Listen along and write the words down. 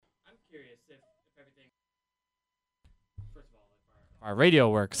curious if everything. First of all, if our radio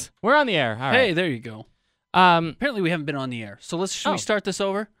works. We're on the air. All right. Hey, there you go. Apparently, we haven't been on the air. So should we start this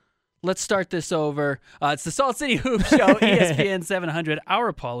over? Let's start this over. It's the Salt City Hoops Show, ESPN 700. Our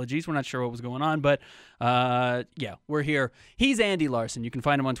apologies. We're not sure what was going on, but yeah, we're here. He's Andy Larson. You can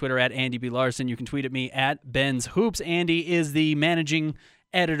find him on Twitter at Andy B. Larson. You can tweet at me at Ben's Hoops. Andy is the managing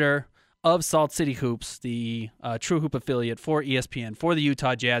editor of Salt City Hoops, the True Hoop affiliate for ESPN, for the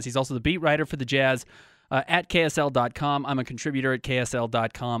Utah Jazz. He's also the beat writer for the Jazz at KSL.com. I'm a contributor at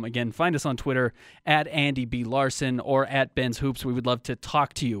KSL.com. Again, find us on Twitter at Andy B. Larson or at Ben's Hoops. We would love to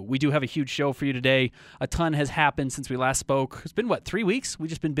talk to you. We do have a huge show for you today. A ton has happened since we last spoke. It's been, 3 weeks? We've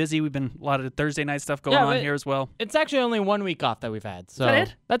just been busy. We've been a lot of Thursday night stuff going on here as well. It's actually only 1 week off that we've had. So Is that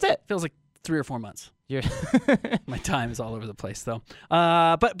it? That's it. Feels like 3 or 4 months. My time is all over the place, though.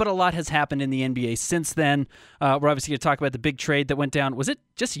 But a lot has happened in the NBA since then. We're obviously going to talk about the big trade that went down. Was it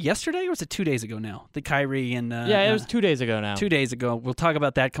just yesterday or was it 2 days ago now? The Kyrie and... it was 2 days ago now. 2 days ago. We'll talk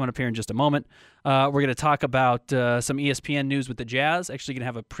about that coming up here in just a moment. We're going to talk about some ESPN news with the Jazz. Actually going to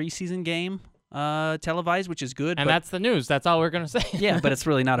have a preseason game televised, which is good. And that's the news. That's all we're going to say. Yeah, but it's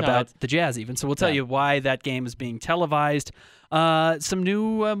really not about the Jazz even. So we'll tell you why that game is being televised. Some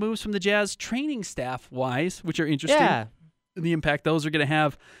new moves from the Jazz training staff-wise, which are interesting. Yeah. The impact those are going to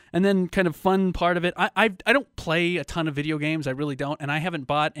have. And then kind of fun part of it, I don't play a ton of video games. I really don't. And I haven't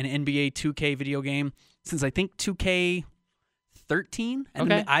bought an NBA 2K video game since I think 2K13.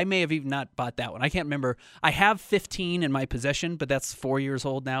 And I may have even not bought that one. I can't remember. I have 15 in my possession, but that's 4 years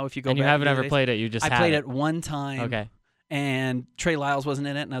old now if you go back. And you haven't ever played it. You just I played it one time. Okay. And Trey Lyles wasn't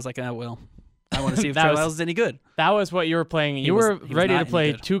in it. And I was like, oh, well, I want to see if Trey Lyles is any good. That was what you were playing. You were ready to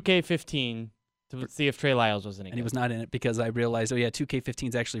play 2K15 to see if Trey Lyles was any good. And he was not in it because I realized, 2K15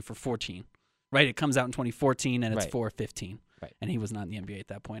 is actually for 14. Right? It comes out in 2014, and it's for 15. Right. And he was not in the NBA at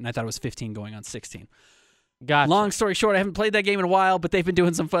that point. And I thought it was 15 going on 16. Gotcha. Long story short, I haven't played that game in a while, but they've been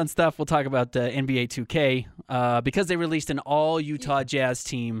doing some fun stuff. We'll talk about NBA 2K because they released an all-Utah Jazz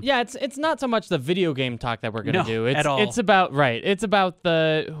team. Yeah, it's not so much the video game talk that we're going to do. It's, at all. It's about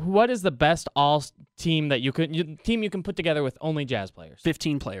what is the best all team that you can put together with only Jazz players.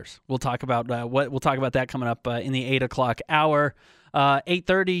 15 players. We'll talk about we'll talk about that coming up in the 8 o'clock hour.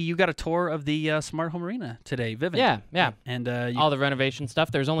 8:30, you got a tour of the Smart Home Arena today, Vivint. Yeah. And all the renovation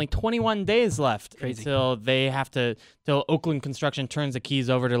stuff. There's only 21 days left until Oakland Construction turns the keys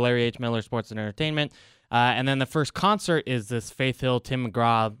over to Larry H. Miller Sports and Entertainment. And then the first concert is this Faith Hill, Tim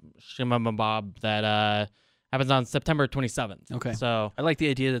McGraw, Shimma Bob that happens on September 27th. Okay. So I like the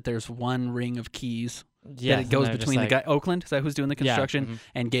idea that there's one ring of keys. Yeah, that it goes between the guy Oakland, is that who's doing the construction, mm-hmm.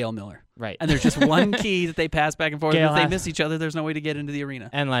 and Gail Miller. Right. And there's just one key that they pass back and forth. If they miss each other, there's no way to get into the arena.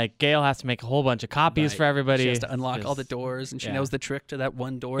 And Gail has to make a whole bunch of copies for everybody. She has to unlock all the doors, and she knows the trick to that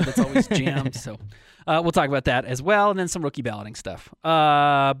one door that's always jammed. So we'll talk about that as well, and then some rookie balloting stuff.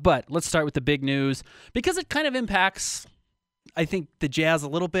 But let's start with the big news because it kind of impacts, I think, the Jazz a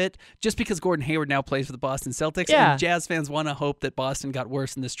little bit, just because Gordon Hayward now plays for the Boston Celtics. Yeah. And Jazz fans want to hope that Boston got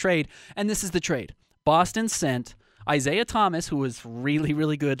worse in this trade. And this is the trade. Boston sent Isaiah Thomas, who was really,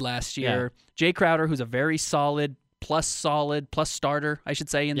 really good last year. Yeah. Jay Crowder, who's a very solid plus starter, I should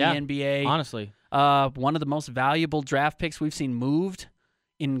say, in the NBA. Honestly. One of the most valuable draft picks we've seen moved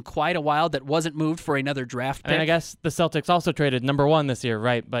in quite a while that wasn't moved for another draft pick. And I guess the Celtics also traded number 1 this year,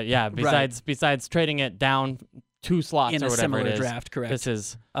 right? But yeah, besides trading it down 2 slots in or a whatever similar it is, draft, correct. This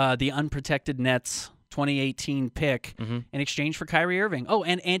is the unprotected Nets 2018 pick in exchange for Kyrie Irving. Oh,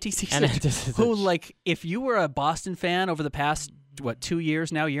 and Ante Zizic, who, if you were a Boston fan over the past, 2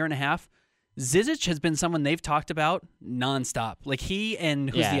 years now, year and a half, Zizic has been someone they've talked about nonstop. He and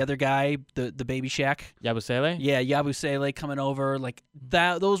who's the other guy, the baby Shaq? Yabusele? Yeah, Yabusele coming over.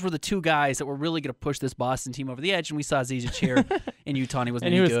 Those were the 2 guys that were really going to push this Boston team over the edge, and we saw Zizic here in Utah, and he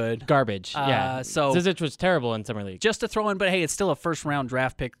wasn't any good. Garbage. So Zizic was terrible in summer league. Just to throw in, but hey, it's still a first-round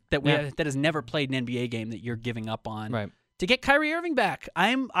draft pick that that has never played an NBA game that you're giving up on. Right. To get Kyrie Irving back.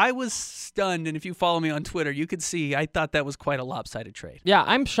 I was stunned, and if you follow me on Twitter, you could see I thought that was quite a lopsided trade. Yeah,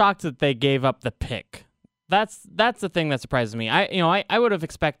 I'm shocked that they gave up the pick. That's the thing that surprises me. I would have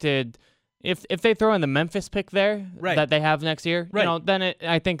expected if they throw in the Memphis pick there that they have next year, then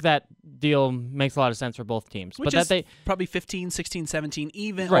I think that deal makes a lot of sense for both teams. Which but is that they probably 15, 16, 17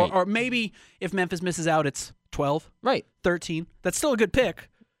 even, right. or maybe if Memphis misses out, it's 12, right, 13. That's still a good pick.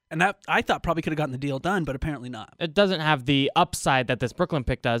 And that I thought probably could have gotten the deal done, but apparently not. It doesn't have the upside that this Brooklyn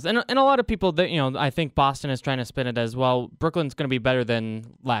pick does. And a lot of people that I think Boston is trying to spin it as well. Brooklyn's going to be better than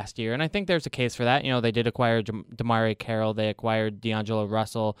last year, and I think there's a case for that. They did acquire DeMarie Carroll, they acquired D'Angelo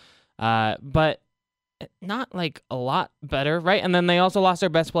Russell, but not like a lot better, right? And then they also lost their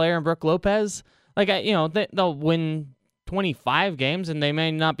best player in Brook Lopez. Like, they'll win 25 games, and they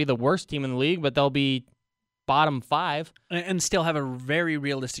may not be the worst team in the league, but they'll be bottom 5. And still have a very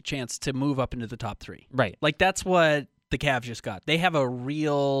realistic chance to move up into the top 3. Right. Like, that's what the Cavs just got. They have a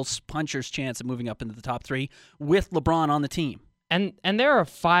real puncher's chance of moving up into the top 3 with LeBron on the team. And there are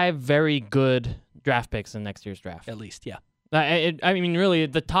 5 very good draft picks in next year's draft. At least, yeah. I mean, really,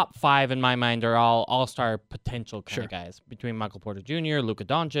 the top 5 in my mind are all all-star potential kind of guys. Between Michael Porter Jr., Luka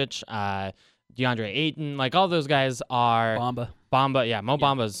Doncic, DeAndre Ayton, like all those guys are Bamba, yeah.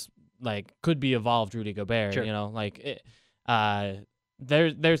 Bamba's like could be evolved Rudy Gobert, sure.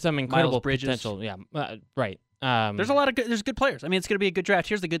 There's some incredible potential. Yeah, right. There's good players. I mean, it's going to be a good draft.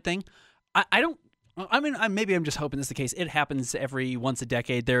 Here's the good thing. Maybe I'm just hoping this is the case. It happens every once a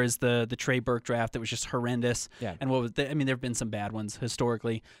decade. There is the Trey Burke draft that was just horrendous. Yeah. And there have been some bad ones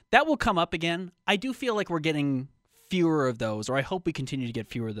historically. That will come up again. I do feel like we're getting fewer of those, or I hope we continue to get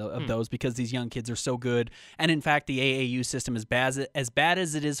fewer of those because these young kids are so good. And in fact, the AAU system, as bad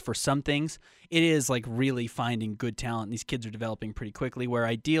as it is for some things, it is like really finding good talent. These kids are developing pretty quickly, where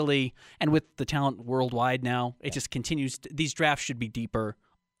ideally, and with the talent worldwide now, it just continues. These drafts should be deeper.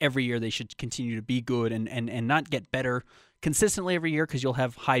 Every year they should continue to be good and not get better consistently every year, because you'll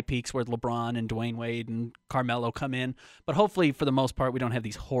have high peaks where LeBron and Dwayne Wade and Carmelo come in. But hopefully, for the most part, we don't have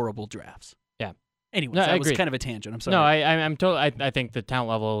these horrible drafts. Yeah. Anyways, that was kind of a tangent. I'm sorry. No, I'm totally. I think the talent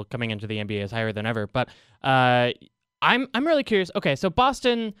level coming into the NBA is higher than ever. But I'm really curious. Okay, so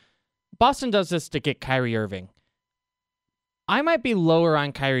Boston does this to get Kyrie Irving. I might be lower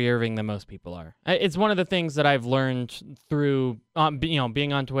on Kyrie Irving than most people are. It's one of the things that I've learned through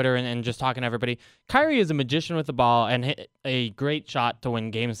being on Twitter and just talking to everybody. Kyrie is a magician with the ball and hit a great shot to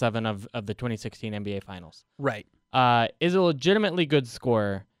win Game 7 of the 2016 NBA Finals. Right. Is a legitimately good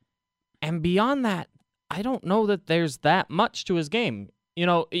scorer. And beyond that, I don't know that there's that much to his game.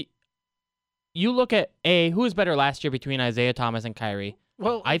 You look at who was better last year between Isaiah Thomas and Kyrie.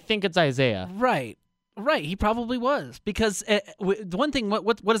 Well, I think it's Isaiah. Right. He probably was, because the one thing,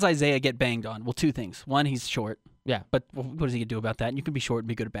 what does Isaiah get banged on? Well, 2 things. One, he's short. Yeah. But what does he do about that? And you can be short and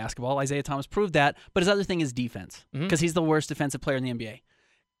be good at basketball. Isaiah Thomas proved that. But his other thing is defense, because he's the worst defensive player in the NBA.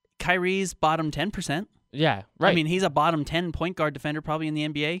 Kyrie's bottom 10%. Yeah, right. I mean, he's a bottom 10 point guard defender probably in the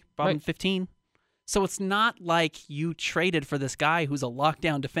NBA, bottom 15. So it's not like you traded for this guy who's a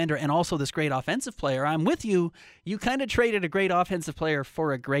lockdown defender and also this great offensive player. I'm with you. You kind of traded a great offensive player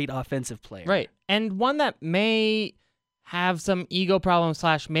for a great offensive player. Right. And one that may have some ego problems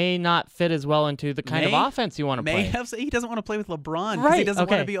 / may not fit as well into the kind of offense you want to play. He doesn't want to play with LeBron because he doesn't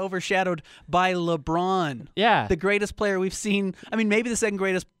want to be overshadowed by LeBron. Yeah. The greatest player we've seen. I mean, maybe the second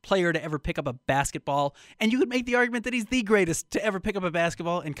greatest player to ever pick up a basketball. And you could make the argument that he's the greatest to ever pick up a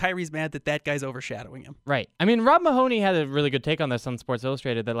basketball, and Kyrie's mad that guy's overshadowing him. Right. I mean, Rob Mahoney had a really good take on this on Sports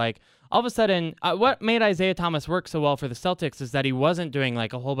Illustrated, that like all of a sudden, what made Isaiah Thomas work so well for the Celtics is that he wasn't doing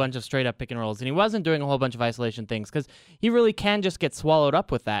like a whole bunch of straight up pick and rolls, and he wasn't doing a whole bunch of isolation things, because he really can just get swallowed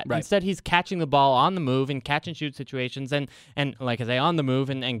up with that. Right. Instead, he's catching the ball on the move and catch and shoot situations, and like I say, on the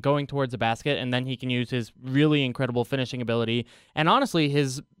move and going towards the basket, and then he can use his really incredible finishing ability and honestly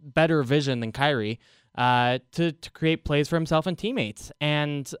his better vision than Kyrie to create plays for himself and teammates.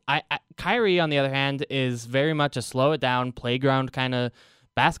 And Kyrie, on the other hand, is very much a slow it down playground kind of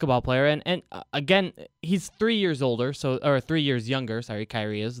basketball player. And again, he's 3 years older, or 3 years younger,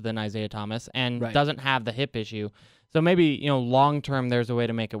 Kyrie is, than Isaiah Thomas, and doesn't have the hip issue. So maybe, long term there's a way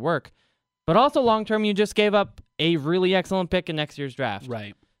to make it work. But also long term, you just gave up a really excellent pick in next year's draft.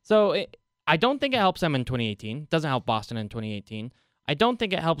 Right. So I don't think it helps them in 2018. It doesn't help Boston in 2018. I don't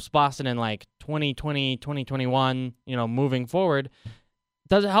think it helps Boston in like 2020, 2021, moving forward.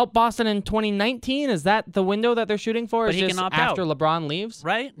 Does it help Boston in 2019? Is that the window that they're shooting for? But he can opt after out. LeBron leaves?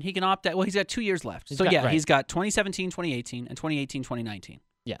 Right? He can opt out. Well, he's got 2 years left. He's got 2017, 2018, and 2018, 2019.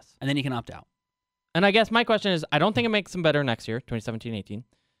 Yes. And then he can opt out. And I guess my question is, I don't think it makes them better next year, 2017-18.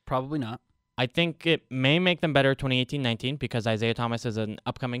 Probably not. I think it may make them better 2018-19 because Isaiah Thomas is an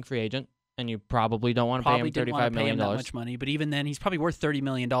upcoming free agent, and you probably don't want to pay him $35 million. That much money, but even then, he's probably worth $30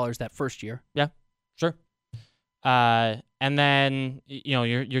 million that first year. Yeah, sure. And then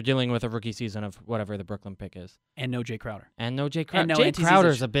you're dealing with a rookie season of whatever the Brooklyn pick is, and no Jay Crowder, Jay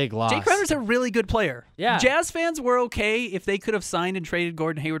Crowder's a big loss. Jay Crowder's a really good player. Yeah, Jazz fans were okay if they could have signed and traded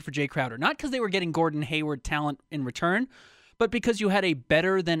Gordon Hayward for Jay Crowder, not because they were getting Gordon Hayward talent in return, but because you had a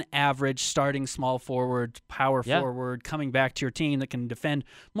better than average starting small forward, power forward coming back to your team that can defend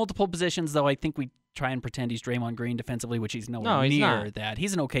multiple positions. Though I think we try and pretend he's Draymond Green defensively, which he's nowhere near that.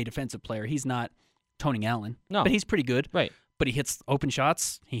 He's an okay defensive player. He's not Tony Allen, but he's pretty good. Right. but he hits open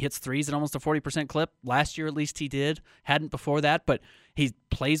shots. He hits threes at almost a 40% clip. Last year, at least, he did. Hadn't before that, but he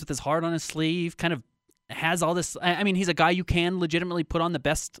plays with his heart on his sleeve, kind of has all this. I mean, he's a guy you can legitimately put on the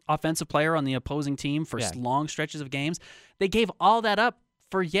best offensive player on the opposing team for long stretches of games. They gave all that up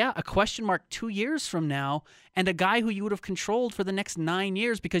for, a question mark 2 years from now, and a guy who you would have controlled for the next 9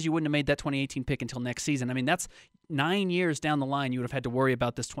 years because you wouldn't have made that 2018 pick until next season. I mean, that's 9 years down the line you would have had to worry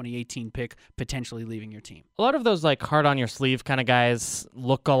about this 2018 pick potentially leaving your team. A lot of those like heart on your sleeve kind of guys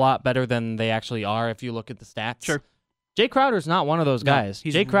look a lot better than they actually are if you look at the stats. Sure. Jay Crowder's not one of those guys.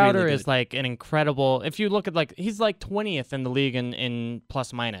 Jay Crowder really is like an incredible. If you look at he's like 20th in the league in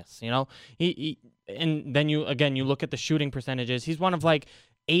plus minus. You know, and then you look at the shooting percentages. He's one of like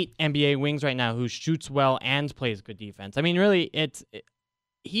 8 NBA wings right now who shoots well and plays good defense. I mean, really,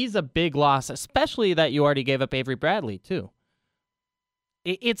 he's a big loss, especially that you already gave up Avery Bradley too.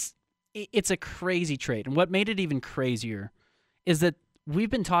 It's a crazy trade, and what made it even crazier is that we've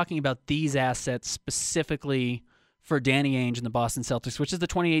been talking about these assets specifically for Danny Ainge and the Boston Celtics, which is the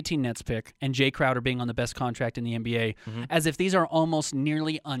 2018 Nets pick, and Jay Crowder being on the best contract in the NBA, as if these are almost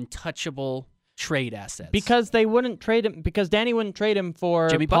nearly untouchable trade assets. Because they wouldn't trade him, because Danny wouldn't trade him for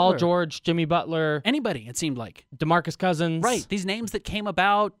Paul George, Jimmy Butler. Anybody, it seemed like. DeMarcus Cousins. Right, these names that came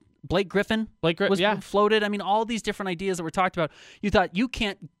about. Blake Griffin was floated. I mean, all these different ideas that were talked about. You thought, you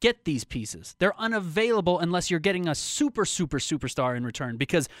can't get these pieces. They're unavailable unless you're getting a superstar in return,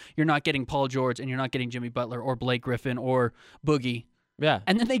 because you're not getting Paul George and you're not getting Jimmy Butler or Blake Griffin or Boogie. Yeah.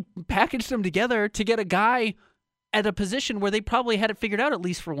 And then they packaged them together to get a guy at a position where they probably had it figured out at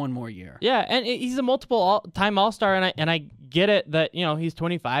least for one more year. Yeah, and he's a multiple-time All-Star, and I get it that, he's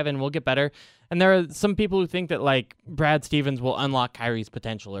 25 and will get better. And there are some people who think that like Brad Stevens will unlock Kyrie's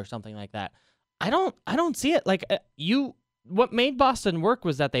potential or something like that. I don't see it. Like what made Boston work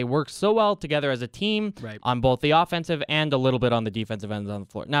was that they worked so well together as a team on both the offensive and a little bit on the defensive ends on the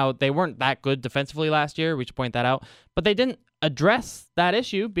floor. Now, they weren't that good defensively last year. We should point that out. But they didn't address that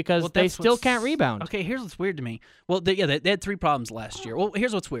issue because they still can't rebound. Okay, here's what's weird to me. Well, they had 3 problems last year. Well,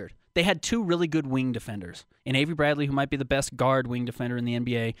 here's what's weird. They had 2 really good wing defenders, in Avery Bradley, who might be the best guard wing defender in the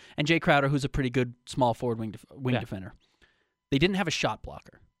NBA, and Jay Crowder, who's a pretty good small forward wing defender. They didn't have a shot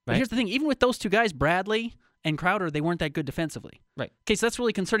blocker. But here's the thing. Even with those 2 guys, Bradley and Crowder, they weren't that good defensively. Right. Okay, so that's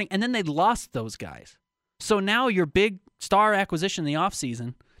really concerning. And then they lost those guys. So now your big star acquisition in the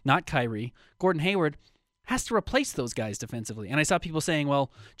offseason, not Kyrie, Gordon Hayward, has to replace those guys defensively. And I saw people saying,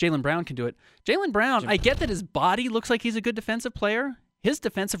 well, Jaylen Brown can do it. Jaylen Brown, I get that his body looks like he's a good defensive player. His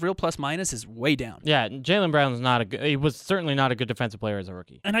defensive real plus minus is way down. Yeah, Jaylen Brown's he was certainly not a good defensive player as a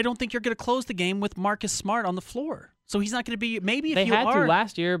rookie. And I don't think you're going to close the game with Marcus Smart on the floor. So he's not going to be, maybe if they had to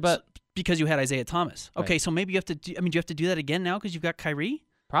last year, but because you had Isaiah Thomas. Okay, so maybe you have to do, do you have to do that again now because you've got Kyrie?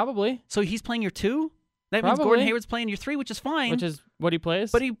 Probably. So he's playing your 2? That means Gordon Hayward's playing your 3, which is fine. Which is what he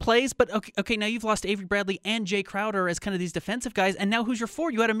plays. But okay, now you've lost Avery Bradley and Jay Crowder as kind of these defensive guys, and now who's your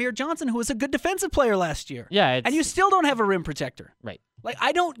 4? You had Amir Johnson, who was a good defensive player last year. Yeah. And you still don't have a rim protector. Right. Like,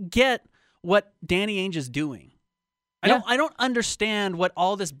 I don't get what Danny Ainge is doing. I don't understand what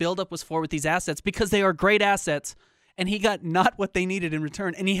all this buildup was for with these assets, because they are great assets, and he got not what they needed in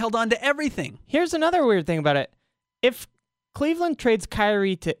return, and he held on to everything. Here's another weird thing about it. If Cleveland trades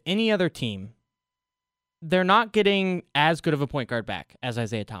Kyrie to any other team, they're not getting as good of a point guard back as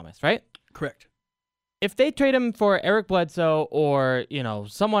Isaiah Thomas, right? Correct. If they trade him for Eric Bledsoe or,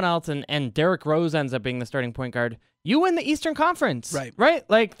 someone else and Derrick Rose ends up being the starting point guard, you win the Eastern Conference. Right. Right?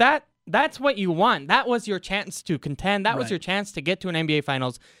 Like that's what you want. That was your chance to contend. That was your chance to get to an NBA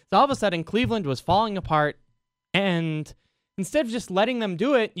Finals. So all of a sudden Cleveland was falling apart, and instead of just letting them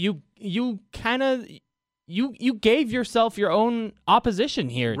do it, you gave yourself your own opposition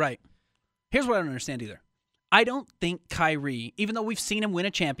here. Right. Here's what I don't understand either. I don't think Kyrie, even though we've seen him win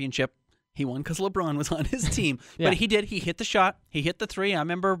a championship, he won because LeBron was on his team. But he did. He hit the shot. He hit the 3. I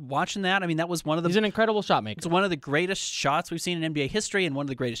remember watching that. I mean, that was one of the... He's an incredible shot maker. It's one of the greatest shots we've seen in NBA history and one of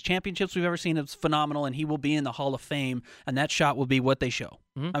the greatest championships we've ever seen. It's phenomenal, and he will be in the Hall of Fame, and that shot will be what they show.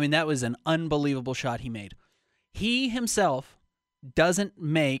 I mean, that was an unbelievable shot he made. He himself doesn't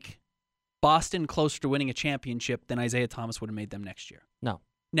make Boston closer to winning a championship than Isaiah Thomas would have made them next year. No.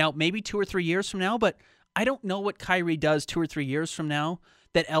 Now, maybe 2 or 3 years from now, but I don't know what Kyrie does 2 or 3 years from now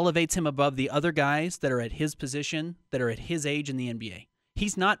that elevates him above the other guys that are at his position, that are at his age in the NBA.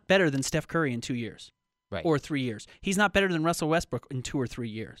 He's not better than Steph Curry in 2 years or 3 years. He's not better than Russell Westbrook in 2 or 3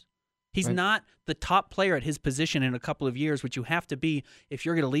 years. He's not the top player at his position in a couple of years, which you have to be if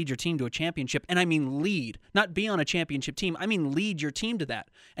you're going to lead your team to a championship. And I mean lead, not be on a championship team. I mean lead your team to that.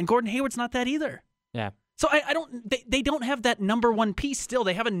 And Gordon Hayward's not that either. Yeah. So they don't have that number 1 piece still.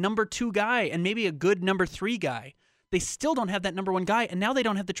 They have a number 2 guy and maybe a good number 3 guy They still don't have that number one guy, and now they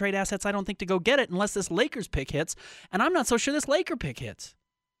don't have the trade assets, I don't think, to go get it unless this Lakers pick hits, and I'm not so sure this Laker pick hits.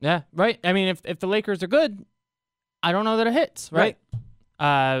 Yeah, right. I mean, if the Lakers are good, I don't know that it hits, right?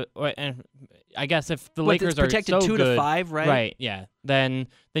 And I guess if the Lakers are protected so 2 good, to 5, right? Right, yeah. Then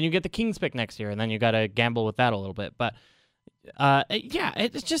you get the Kings pick next year, and then you got to gamble with that a little bit. But yeah,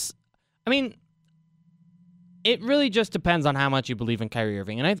 it's just, I mean, it really just depends on how much you believe in Kyrie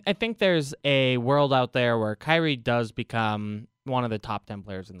Irving. And I think there's a world out there where Kyrie does become one of the top 10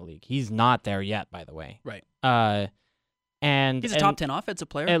 players in the league. He's not there yet, by the way. Right. And he's a top 10 offensive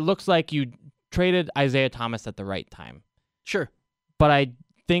player. It looks like you traded Isaiah Thomas at the right time. Sure. But I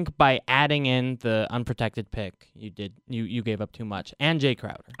think by adding in the unprotected pick, you gave up too much. And Jay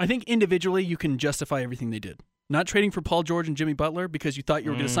Crowder. I think individually you can justify everything they did. Not trading for Paul George and Jimmy Butler because you thought you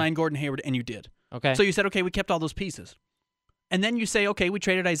were going to sign Gordon Hayward, and you did. Okay. So you said, okay, we kept all those pieces. And then you say, okay, we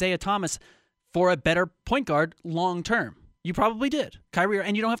traded Isaiah Thomas for a better point guard long term. You probably did. Kyrie,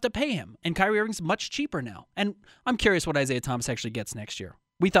 and you don't have to pay him. And Kyrie Irving's much cheaper now. And I'm curious what Isaiah Thomas actually gets next year.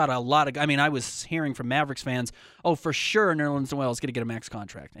 We thought a lot of, I was hearing from Mavericks fans, oh, for sure Nerlens Noel is going to get a max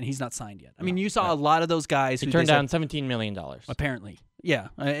contract, and he's not signed yet. I mean, you saw a lot of those guys who he turned down $17 million. Apparently. Yeah.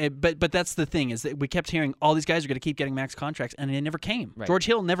 But that's the thing, is that we kept hearing all these guys are going to keep getting max contracts, and they never came. Right. George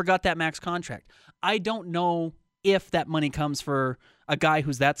Hill never got that max contract. I don't know if that money comes for a guy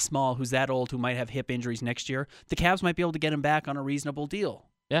who's that small, who's that old, who might have hip injuries next year. The Cavs might be able to get him back on a reasonable deal.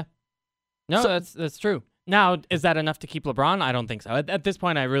 Yeah. No, that's true. Now, is that enough to keep LeBron? I don't think so. At this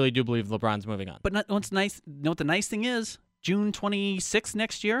point, I really do believe LeBron's moving on. But what's nice? You know what the nice thing is? June 26th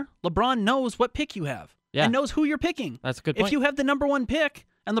next year, LeBron knows what pick you have. Yeah. And knows who you're picking. That's a good point. If you have the number one pick,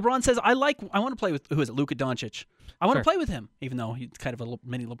 and LeBron says, I want to play with, who is it, Luka Doncic. I want to play with him, even though he's kind of a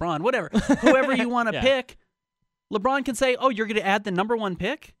mini LeBron, whatever. Whoever you want to pick, LeBron can say, oh, you're going to add the number one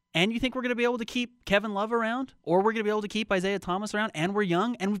pick? And you think we're going to be able to keep Kevin Love around? Or we're going to be able to keep Isaiah Thomas around? And we're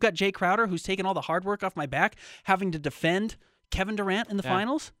young? And we've got Jay Crowder, who's taken all the hard work off my back, having to defend Kevin Durant in the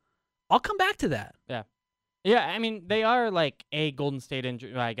finals? I'll come back to that. Yeah. Yeah, I mean, they are like a Golden State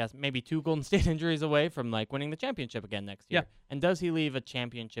injury, I guess maybe 2 Golden State injuries away from like winning the championship again next year. Yeah. And does he leave a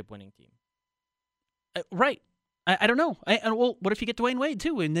championship winning team? Right. I don't know. Well, what if you get Dwayne Wade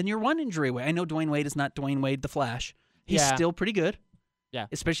too, and then you're 1 injury away? I know Dwayne Wade is not Dwayne Wade the Flash. He's still pretty good. Yeah.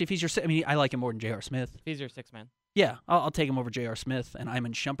 Especially if he's your, I like him more than J.R. Smith. If he's your 6th man. Yeah, I'll take him over J.R. Smith and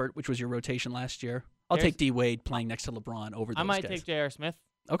Iman Shumpert, which was your rotation last year. I'll take D. Wade playing next to LeBron over those guys. I might take J.R. Smith.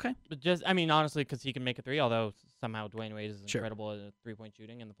 Okay. But honestly, because he can make a 3, although somehow Dwayne Wade is incredible at 3-point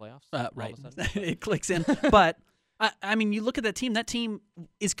shooting in the playoffs. Right. It clicks in. But, you look at that team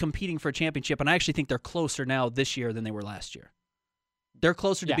is competing for a championship, and I actually think they're closer now this year than they were last year. They're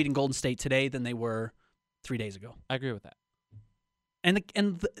closer to beating Golden State today than they were 3 days ago. I agree with that. And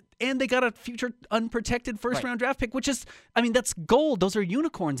they got a future unprotected first-round draft pick, which is, that's gold. Those are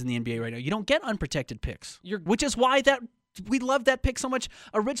unicorns in the NBA right now. You don't get unprotected picks, which is why we loved that pick so much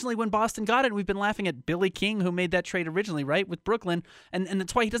originally when Boston got it. We've been laughing at Billy King, who made that trade originally, right, with Brooklyn, and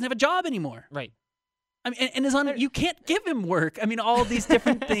that's why he doesn't have a job anymore. Right. You can't give him work. All these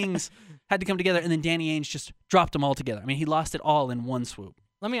different things had to come together, and then Danny Ainge just dropped them all together. He lost it all in one swoop.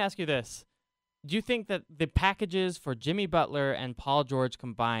 Let me ask you this. Do you think that the packages for Jimmy Butler and Paul George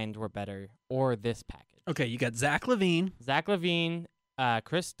combined were better, or this package? Okay, you got Zach LaVine,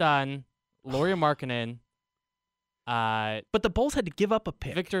 Chris Dunn, Lauri Markkanen. But the Bulls had to give up a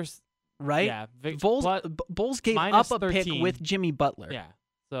pick. Victor's right? Yeah. Bulls gave up a 13. Pick with Jimmy Butler. Yeah.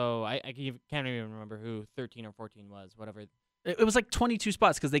 So I can't even remember who 13 or 14 was, whatever. It was like 22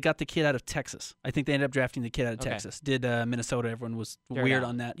 spots because they got the kid out of Texas. I think they ended up drafting the kid out of Texas. Did Minnesota. Everyone was Jared weird Allen.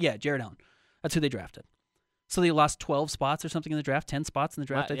 on that. Yeah, Jared Allen. That's who they drafted. So they lost 12 spots or something in the draft, 10 spots in the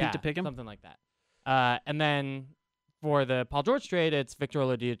draft, I think, to pick him. Something like that. And then for the Paul George trade, it's Victor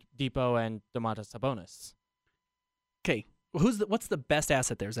Oladipo and Domantas Sabonis. Okay. What's the best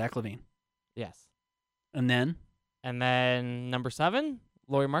asset there? Zach LaVine. Yes. And then number 7,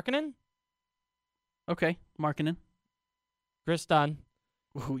 Lauri Markkanen. Okay, Markkanen. Chris Dunn.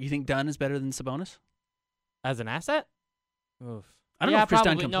 Who you think Dunn is better than Sabonis? As an asset? Oof. I don't know if Chris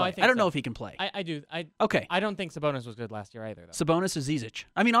Dunn can play. I don't know if he can play. I do. Okay. I don't think Sabonis was good last year either, though. Sabonis or Zizic?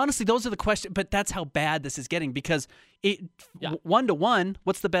 Honestly, those are the questions. But that's how bad this is getting because 1-to-1.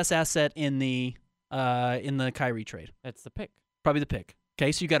 What's the best asset in the Kyrie trade? It's the pick. Probably the pick.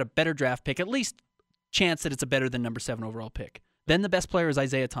 Okay, so you got a better draft pick, at least chance that it's a better than number 7 overall pick. Then the best player is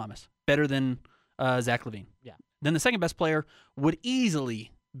Isaiah Thomas, better than Zach LaVine. Yeah. Then the second best player would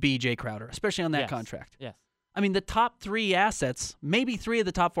easily be Jay Crowder, especially on that contract. Yes. I mean, the top 3 assets, maybe 3 of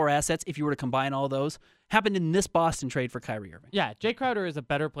the top 4 assets, if you were to combine all those, happened in this Boston trade for Kyrie Irving. Yeah, Jay Crowder is a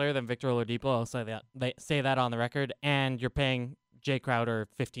better player than Victor Oladipo. I'll say that on the record. And you're paying Jay Crowder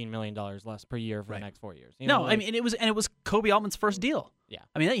 $15 million less per year for the next 4 years. I mean, it was Kobe Altman's first deal. Yeah,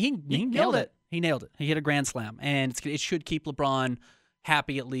 I mean, he nailed it. He nailed it. He hit a grand slam, and it should keep LeBron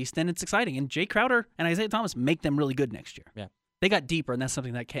happy at least, and it's exciting. And Jay Crowder and Isaiah Thomas make them really good next year. Yeah. They got deeper, and that's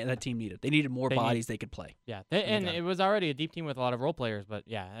something that team needed. They needed more bodies they could play. Yeah, and it was already a deep team with a lot of role players. But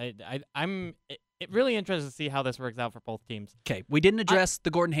yeah, I'm really interested to see how this works out for both teams. Okay, we didn't address the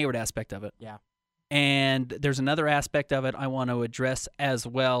Gordon Hayward aspect of it. Yeah, and there's another aspect of it I want to address as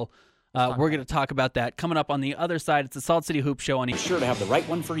well. We're going to talk about that coming up on the other side. It's the Salt City Hoop Show. Be sure to have the right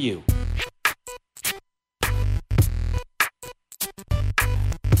one for you.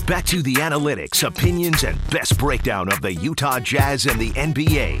 Back to the analytics, opinions, and best breakdown of the Utah Jazz and the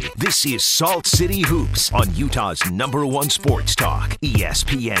NBA. This is Salt City Hoops on Utah's #1 sports talk,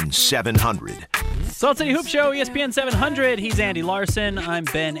 ESPN 700. Salt City Hoop Show, ESPN 700. He's Andy Larson. I'm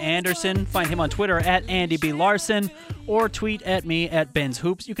Ben Anderson. Find him on Twitter at AndyB. or tweet at me at Ben's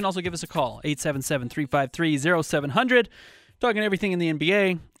Hoops. You can also give us a call, 877-353-0700. Talking everything in the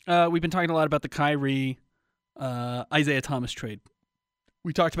NBA. We've been talking a lot about the Kyrie, Isaiah Thomas trade.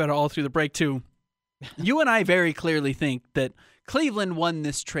 We talked about it all through the break, too. You and I very clearly think that Cleveland won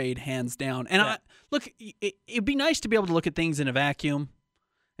this trade hands down. And look, it'd be nice to be able to look at things in a vacuum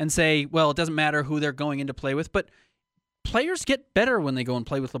and say, well, it doesn't matter who they're going in to play with, but players get better when they go and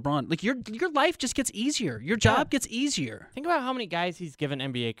play with LeBron. Like your life just gets easier. Your job gets easier. Think about how many guys he's given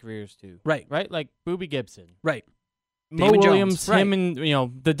NBA careers to. Right. Like Boobie Gibson. Right. Mo Damon Williams, Jones. him, and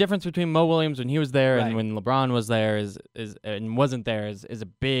the difference between Mo Williams when he was there Right. and when LeBron was there and wasn't there is a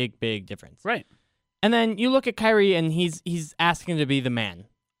big difference. Right. And then you look at Kyrie and he's asking to be the man.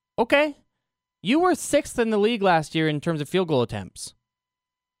 Okay, you were 6th in the league last year in terms of field goal attempts.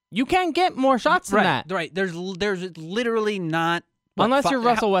 You can't get more shots than that. Right. There's literally not unless you're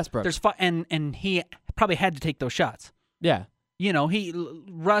Russell Westbrook. There's and he probably had to take those shots. Yeah.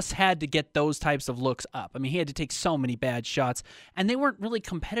 Russ had to get those types of looks up. I mean, he had to take so many bad shots, and they weren't really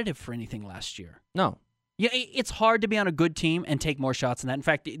competitive for anything last year. No. Yeah, it's hard to be on a good team and take more shots than that. In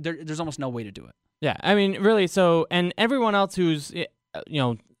fact, there's almost no way to do it. Yeah, I mean, really. So, and everyone else who's,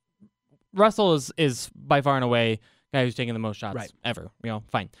 Russell is by far and away the guy who's taking the most shots ever.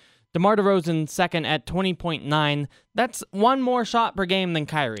 Fine. DeMar DeRozan second at 20.9. That's one more shot per game than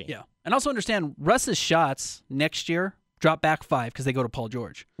Kyrie. Yeah, and also understand Russ's shots next year drop back 5 because they go to Paul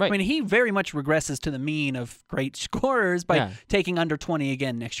George. Right. I mean, he very much regresses to the mean of great scorers by taking under 20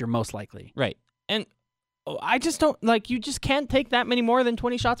 again next year, most likely. Right. And I just don't, you just can't take that many more than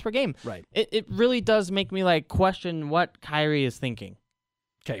 20 shots per game. Right. It really does make me, question what Kyrie is thinking.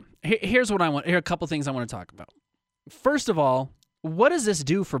 Okay. Here's what I want. Here are a couple things I want to talk about. First of all, what does this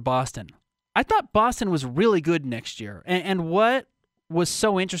do for Boston? I thought Boston was really good next year. And what was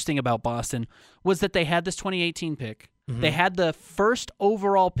so interesting about Boston was that they had this 2018 pick. Mm-hmm. They had the first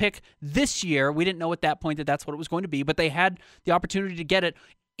overall pick this year. We didn't know at that point that that's what it was going to be, but they had the opportunity to get it.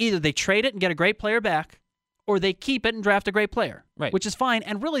 Either they trade it and get a great player back, or they keep it and draft a great player, which is fine.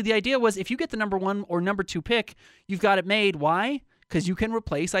 And really the idea was if you get the number 1 or number 2 pick, you've got it made. Why? Because you can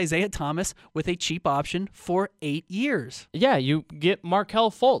replace Isaiah Thomas with a cheap option for 8 years. Yeah, you get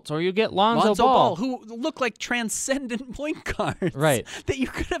Markelle Fultz or you get Lonzo Ball, who look like transcendent point guards that you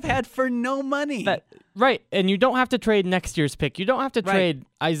could have had for no money. Right, and you don't have to trade next year's pick. You don't have to trade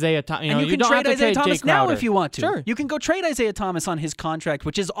Isaiah Thomas. And you can trade Isaiah Thomas now if you want to. Sure. You can go trade Isaiah Thomas on his contract,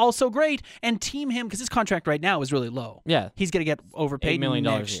 which is also great, and team him, because his contract right now is really low. Yeah. He's going to get overpaid $8 million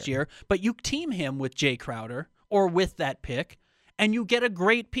next year. But you team him with Jay Crowder or with that pick, and you get a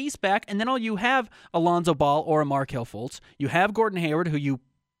great piece back, and then all you have Alonzo Ball or a Markelle Fultz. You have Gordon Hayward, who you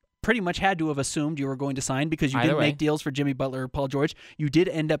pretty much had to have assumed you were going to sign because you didn't make deals for Jimmy Butler or Paul George. You did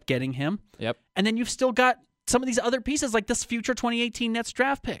end up getting him. Yep. And then you've still got some of these other pieces like this future 2018 Nets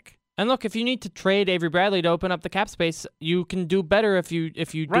draft pick. And look, if you need to trade Avery Bradley to open up the cap space, you can do better if you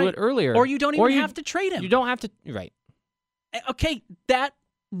do it earlier. Or you don't even have to trade him. You don't have to. Right. Okay, that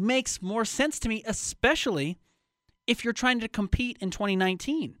makes more sense to me, especially if you're trying to compete in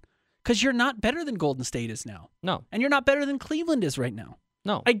 2019, because you're not better than Golden State is now. No. And you're not better than Cleveland is right now.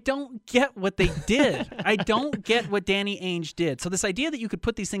 No. I don't get what they did. I don't get what Danny Ainge did. So this idea that you could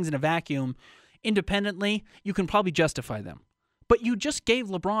put these things in a vacuum independently, you can probably justify them. But you just gave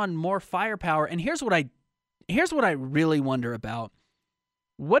LeBron more firepower. And here's what I really wonder about.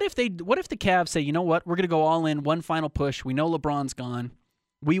 What if the Cavs say, you know what, we're going to go all in, one final push. We know LeBron's gone.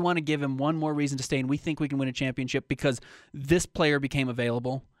 We want to give him one more reason to stay, and we think we can win a championship because this player became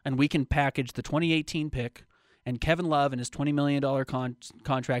available, and we can package the 2018 pick and Kevin Love and his $20 million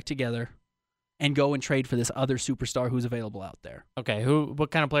contract together and go and trade for this other superstar who's available out there. Okay,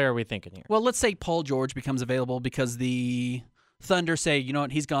 what kind of player are we thinking here? Well, let's say Paul George becomes available because the Thunder say, you know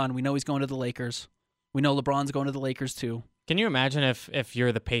what, he's gone. We know he's going to the Lakers. We know LeBron's going to the Lakers too. Can you imagine if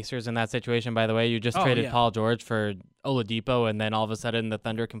you're the Pacers in that situation, by the way? You just traded Paul George for Oladipo, and then all of a sudden the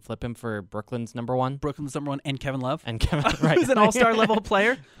Thunder can flip him for Brooklyn's number one? Brooklyn's number one, and Kevin Love. Right. Who's an all-star level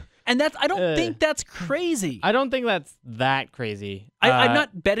player. And I don't think that's crazy. I don't think that's that crazy. I'm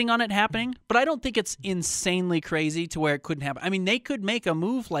not betting on it happening, but I don't think it's insanely crazy to where it couldn't happen. I mean, they could make a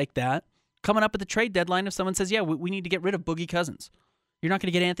move like that coming up at the trade deadline if someone says, yeah, we need to get rid of Boogie Cousins. You're not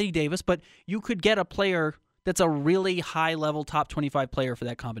going to get Anthony Davis, but you could get a player that's a really high-level top 25 player for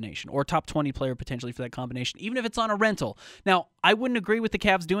that combination, or top 20 player potentially for that combination, even if it's on a rental. Now, I wouldn't agree with the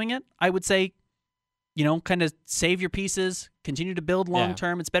Cavs doing it. I would say, kind of save your pieces, continue to build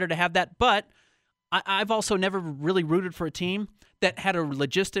long-term. It's better to have that. But I've also never really rooted for a team that had a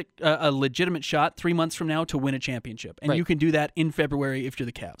legitimate shot 3 months from now to win a championship. And you can do that in February if you're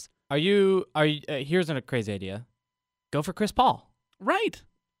the Cavs. Are you here's a crazy idea. Go for Chris Paul. Right.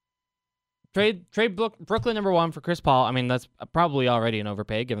 Trade Brooklyn number one for Chris Paul. I mean, that's probably already an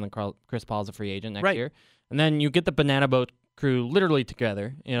overpay given that Chris Paul's a free agent next year. And then you get the Banana Boat crew literally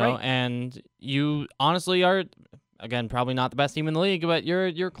together, and you honestly are, again, probably not the best team in the league, but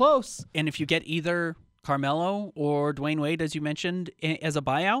you're close. And if you get either Carmelo or Dwayne Wade, as you mentioned, as a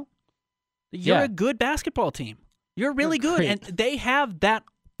buyout, you're a good basketball team. You're really good, great. and they have that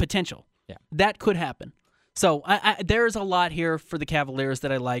potential. Yeah. That could happen. So there's a lot here for the Cavaliers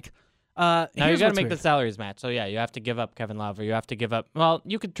that I like. Now you got to make the salaries match. So yeah, you have to give up Kevin Love, or you have to give up. Well,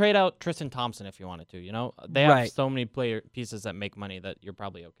 you could trade out Tristan Thompson if you wanted to. They have so many player pieces that make money that you're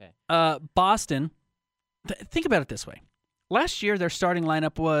probably okay. Boston. Think about it this way: last year their starting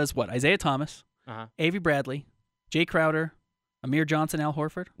lineup was what? Isaiah Thomas, Avery Bradley, Jay Crowder, Amir Johnson, Al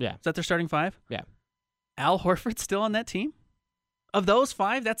Horford. Yeah, is that their starting five? Yeah. Al Horford's still on that team. Of those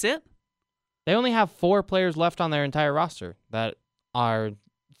five, that's it. They only have 4 players left on their entire roster that are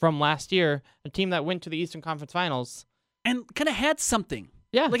from last year, a team that went to the Eastern Conference Finals. And kind of had something.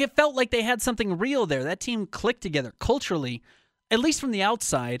 Yeah. Like it felt like they had something real there. That team clicked together culturally, at least from the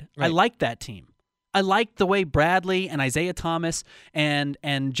outside. Right. I liked that team. I liked the way Bradley and Isaiah Thomas and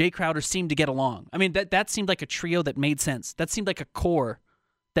Jay Crowder seemed to get along. I mean, that seemed like a trio that made sense. That seemed like a core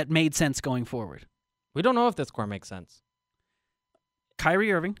that made sense going forward. We don't know if this core makes sense.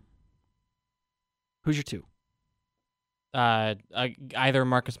 Kyrie Irving. Who's your 2? Either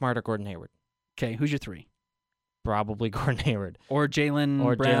Marcus Smart or Gordon Hayward. Okay, who's your 3? Probably Gordon Hayward. Or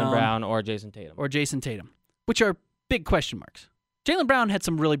Jaylen Brown or Jason Tatum. Which are big question marks. Jaylen Brown had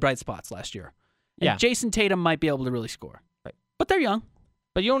some really bright spots last year. And Jason Tatum might be able to really score. Right. But they're young.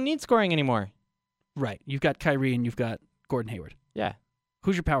 But you don't need scoring anymore. Right. You've got Kyrie and you've got Gordon Hayward. Yeah.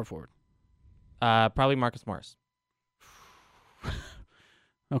 Who's your power forward? Probably Marcus Morris.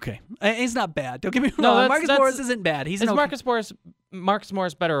 Okay, he's not bad. Don't get me wrong. Marcus Morris isn't bad. Is Marcus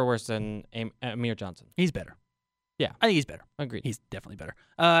Morris better or worse than Amir Johnson? He's better. Yeah, I think he's better. Agreed. He's definitely better.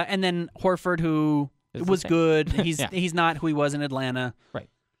 And then Horford, who was good. He's not who he was in Atlanta. Right.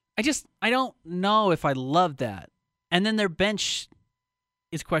 I don't know if I love that. And then their bench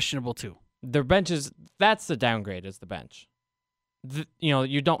is questionable too. Their bench that's the downgrade. Is the bench.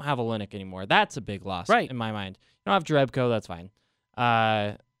 You don't have Olynyk anymore. That's a big loss, in my mind. You don't have Jerebko. That's fine.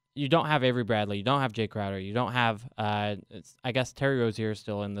 You don't have Avery Bradley. You don't have Jay Crowder. You don't have. I guess Terry Rozier is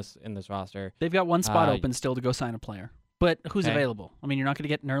still in this roster. They've got one spot open still to go sign a player, but who's available? I mean, you're not going to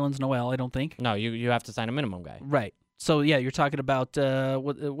get Nerlens Noel, I don't think. No, you have to sign a minimum guy. Right. So yeah, you're talking about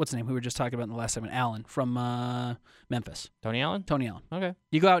what's the name? We were just talking about in the last segment, Allen from Memphis. Tony Allen. Okay.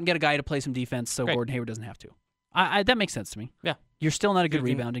 You go out and get a guy to play some defense, so Gordon Hayward doesn't have to. That makes sense to me. Yeah. You're still not a good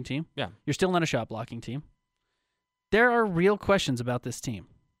rebounding team. Yeah. You're still not a shot blocking team. There are real questions about this team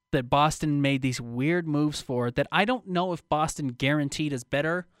that Boston made these weird moves for that I don't know if Boston guaranteed is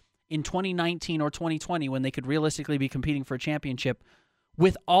better in 2019 or 2020 when they could realistically be competing for a championship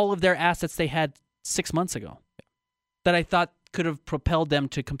with all of their assets they had 6 months ago that I thought could have propelled them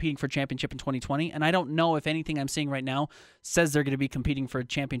to competing for a championship in 2020. And I don't know if anything I'm seeing right now says they're going to be competing for a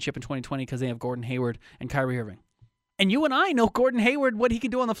championship in 2020 because they have Gordon Hayward and Kyrie Irving. And you and I know Gordon Hayward, what he can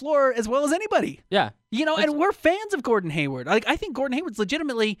do on the floor as well as anybody. Yeah. And we're fans of Gordon Hayward. I think Gordon Hayward's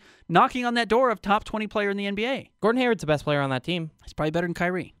legitimately knocking on that door of top 20 player in the NBA. Gordon Hayward's the best player on that team. He's probably better than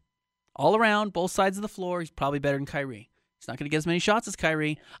Kyrie. All around, both sides of the floor, he's probably better than Kyrie. He's not going to get as many shots as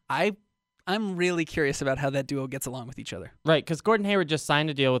Kyrie. I'm really curious about how that duo gets along with each other. Right, because Gordon Hayward just signed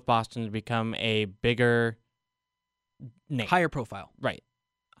a deal with Boston to become a bigger name. Higher profile. Right.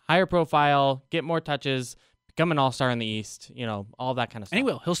 Higher profile, get more touches, become an all-star in the East, all that kind of stuff. And he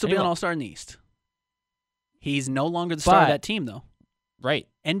will. He'll still be an all-star in the East. He's no longer the star of that team, though. Right.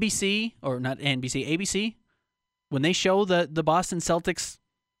 NBC, or not NBC, ABC, when they show the Boston Celtics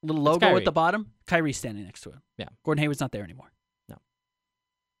little logo at the bottom, Kyrie's standing next to it. Yeah. Gordon Hayward's not there anymore. No.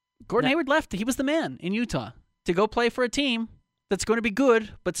 Gordon Hayward left. He was the man in Utah to go play for a team that's going to be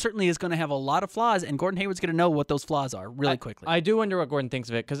good, but certainly is going to have a lot of flaws, and Gordon Hayward's going to know what those flaws are really quickly. I do wonder what Gordon thinks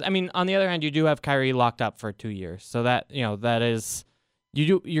of it, because, on the other hand, you do have Kyrie locked up for 2 years, so that, that is,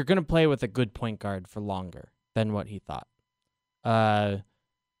 you're going to play with a good point guard for longer than what he thought. But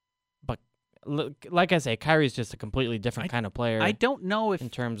like I say, Kyrie's just a completely different kind of player. I don't know if in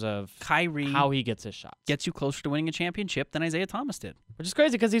terms of Kyrie how he gets his shots gets you closer to winning a championship than Isaiah Thomas did. Which is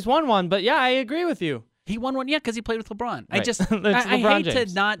crazy because he's won one, but yeah, I agree with you. He won one, because he played with LeBron. Right. I hate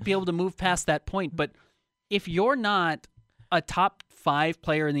to not be able to move past that point, but if you're not a top 5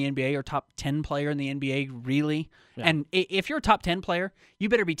 player in the NBA or top 10 player in the NBA, really, and if you're a top 10 player, you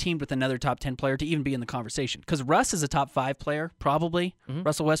better be teamed with another top 10 player to even be in the conversation. Because Russ is a top 5 player, probably. Mm-hmm.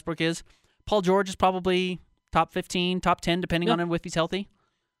 Russell Westbrook is. Paul George is probably top 15, top 10, depending on him if he's healthy.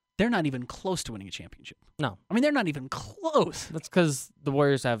 They're not even close to winning a championship. No. They're not even close. That's because the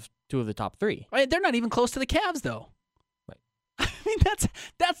Warriors have 2 of the top 3. Right? They're not even close to the Cavs, though. Right.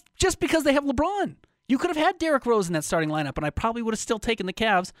 That's just because they have LeBron. You could have had Derrick Rose in that starting lineup, and I probably would have still taken the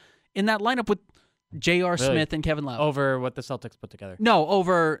Cavs in that lineup with J.R. Smith and Kevin Love. Over what the Celtics put together.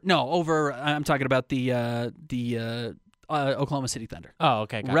 Over. I'm talking about the Oklahoma City Thunder. Oh,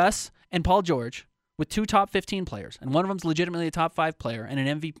 okay. Russ and Paul George with 2 top 15 players, and one of them's legitimately a top 5 player and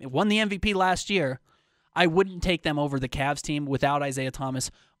an MVP, won the MVP last year. I wouldn't take them over the Cavs team without Isaiah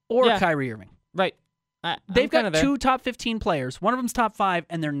Thomas or Kyrie Irving. Right. They've got 2 top 15 players. One of them's top 5,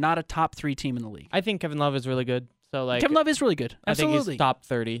 and they're not a top 3 team in the league. I think Kevin Love is really good. So Kevin Love is really good. Absolutely. I think he's top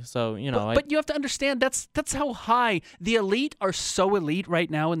 30. So but you have to understand that's how high the elite are. So elite right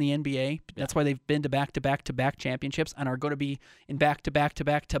now in the NBA. That's why they've been to back championships and are going to be in back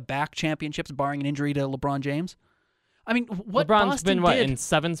championships, barring an injury to LeBron James. What LeBron's Boston been did, in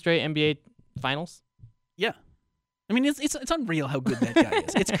 7 straight NBA finals. Yeah, it's unreal how good that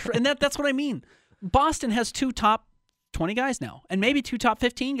guy is. And that's what I mean. Boston has 2 top 20 guys now, and maybe 2 top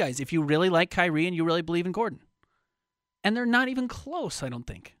 15 guys if you really like Kyrie and you really believe in Gordon. And they're not even close, I don't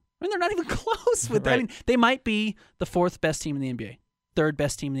think. They're not even close with that. Right. They might be the 4th best team in the NBA, 3rd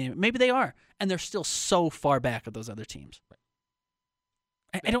best team in the NBA. Maybe they are, and they're still so far back of those other teams.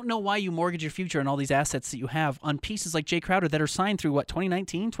 Right. I don't know why you mortgage your future and all these assets that you have on pieces like Jay Crowder that are signed through,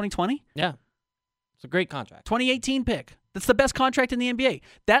 2019, 2020? Yeah. It's a great contract. 2018 pick. That's the best contract in the NBA.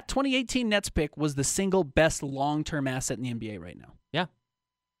 That 2018 Nets pick was the single best long-term asset in the NBA right now. Yeah.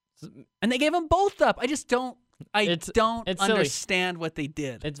 And they gave them both up. I just don't. I don't understand silly. What they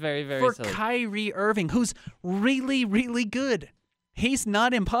did. It's very, very for silly. Kyrie Irving, who's really, really good. He's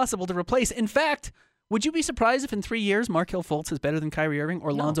not impossible to replace. In fact, would you be surprised if in 3 years Markelle Fultz is better than Kyrie Irving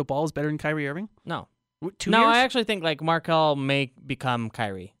or Lonzo Ball is better than Kyrie Irving? No. 2 years? I actually think Markelle may become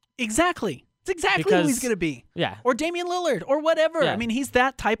Kyrie. Exactly. It's exactly who he's going to be. Yeah. Or Damian Lillard or whatever. Yeah. He's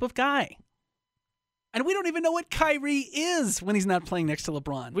that type of guy. And we don't even know what Kyrie is when he's not playing next to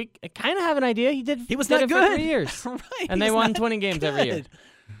LeBron. We kind of have an idea. He was not good for 3 years. Right. And they won 20 games every year.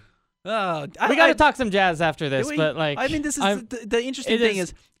 We got to talk some Jazz after this, but this is the interesting thing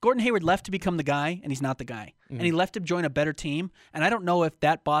is Gordon Hayward left to become the guy, and he's not the guy. Mm-hmm. And he left to join a better team, and I don't know if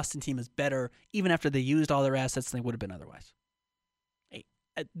that Boston team is better even after they used all their assets than they would have been otherwise.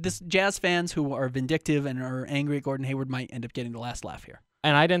 This Jazz fans who are vindictive and are angry at Gordon Hayward might end up getting the last laugh here.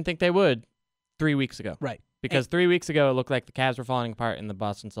 And I didn't think they would 3 weeks ago. Right. Because 3 weeks ago, it looked like the Cavs were falling apart and the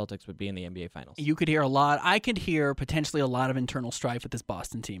Boston Celtics would be in the NBA Finals. You could hear I could hear potentially a lot of internal strife with this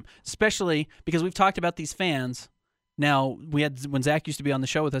Boston team, especially because we've talked about these fans. Now, when Zach used to be on the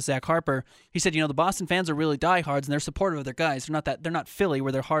show with us, Zach Harper, he said, the Boston fans are really diehards and they're supportive of their guys. They're not Philly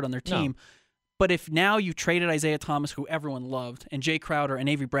where they're hard on their team. No. But if now you traded Isaiah Thomas, who everyone loved, and Jay Crowder and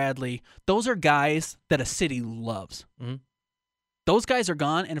Avery Bradley, those are guys that a city loves. Mm-hmm. Those guys are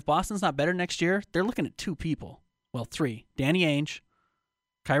gone, and if Boston's not better next year, they're looking at 2 people. Well, 3. Danny Ainge,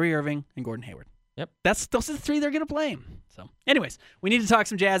 Kyrie Irving, and Gordon Hayward. Yep. Those are the 3 they're going to blame. So, anyways, we need to talk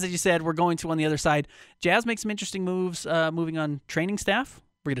some Jazz, as you said. We're going to on the other side. Jazz make some interesting moves moving on training staff.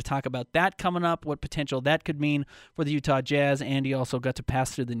 We're going to talk about that coming up, what potential that could mean for the Utah Jazz. Andy also got to pass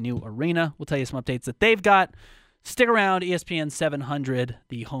through the new arena. We'll tell you some updates that they've got. Stick around, ESPN 700,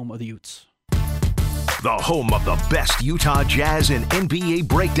 the home of the Utes. The home of the best Utah Jazz and NBA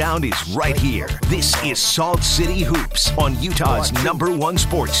breakdown is right here. This is Salt City Hoops on Utah's #1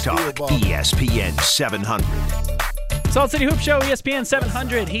 sports talk, ESPN 700. Salt City Hoop Show, ESPN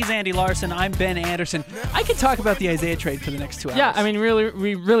 700. He's Andy Larson. I'm Ben Anderson. I could talk about the Isaiah trade for the next 2 hours. Yeah, I mean,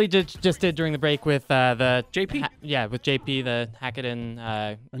 we really just did during the break with the JP. with JP, the Hackett and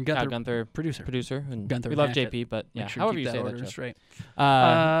Gunther producer. And Gunther we love Hackett. JP, but yeah, Sure however you say that that. order straight.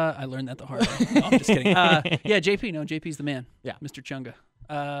 I learned that the hard way. No, I'm just kidding. Yeah, JP. No, JP's the man. Yeah, Mr. Chunga.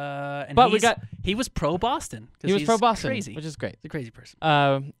 And but he was pro Boston. He was pro Boston, crazy, which is great. He's a crazy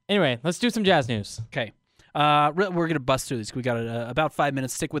person. Anyway, let's do some Jazz news. Okay. We're going to bust through this. We got about 5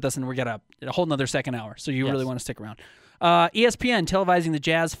 minutes. Stick with us, and we got a whole nother second hour, so you really want to stick around. ESPN televising the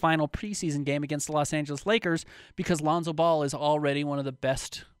Jazz final preseason game against the Los Angeles Lakers because Lonzo Ball is already one of the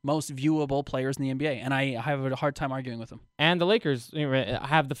best, most viewable players in the NBA, and I have a hard time arguing with him. And the Lakers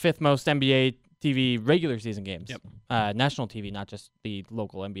have the 5th most NBA TV regular season games. Yep. National TV, not just the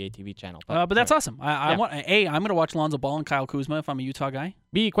local NBA TV channel. But that's awesome. I'm going to watch Lonzo Ball and Kyle Kuzma if I'm a Utah guy.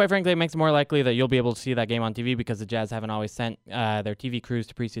 B, quite frankly, it makes it more likely that you'll be able to see that game on TV because the Jazz haven't always sent their TV crews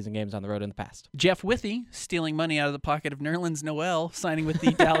to preseason games on the road in the past. Jeff Withey stealing money out of the pocket of Nerlens Noel, signing with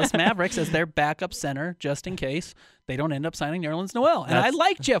the Dallas Mavericks as their backup center just in case they don't end up signing Nerlens Noel. And I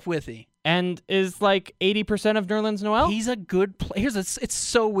like Jeff Withey. And is like 80% of Nerlens Noel? He's a good player. It's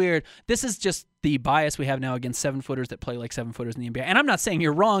so weird. This is just the bias we have now against 7-footers that play like 7-footers in the NBA. And I'm not saying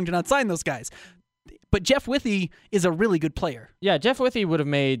you're wrong to not sign those guys. But Jeff Withey is a really good player. Yeah, Jeff Withey would have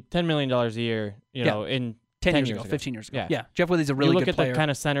made $10 million a year, in 10 years ago, 15 years ago. Yeah. Jeff Withey's a you really look good player. at the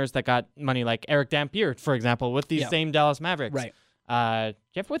kind of centers that got money like Eric Dampier, for example, with these same Dallas Mavericks. Right.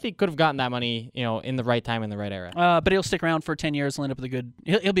 Jeff Withey could have gotten that money, in the right time, in the right era. But he'll stick around for 10 years. He'll end up with a good.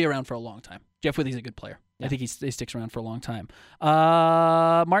 He'll be around for a long time. Jeff Withey's a good player. Yeah. I think he sticks around for a long time.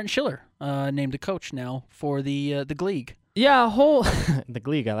 Martin Schiller named a coach now for the League. Yeah, the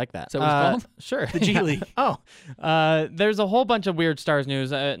League. I like that. Is that what it's called? Sure. The G League. There's a whole bunch of weird Stars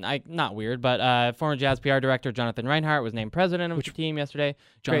news. Not weird, but former Jazz PR director Jonathan Reinhart was named president of the team yesterday.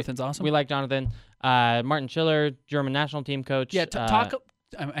 Jonathan's awesome. We like Jonathan. Martin Schiller, German national team coach. Yeah,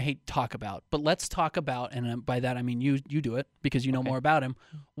 I hate talk about, but let's talk about, and by that I mean you do it because you know more about him,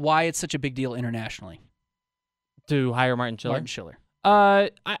 why it's such a big deal internationally. To hire Martin Schiller? Martin Schiller. I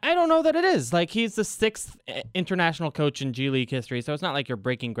don't know that it is. Like, he's the 6th international coach in G League history, so it's not like you're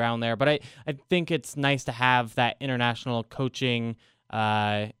breaking ground there. But I think it's nice to have that international coaching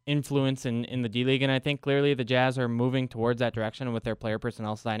influence in the D League, and I think clearly the Jazz are moving towards that direction with their player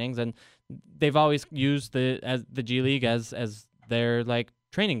personnel signings, and they've always used the G League as their like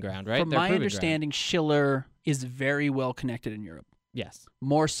training ground, right? From my understanding, Schiller is very well connected in Europe. Yes,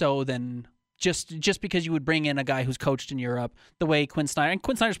 more so than. Just because you would bring in a guy who's coached in Europe, the way Quinn Snyder, and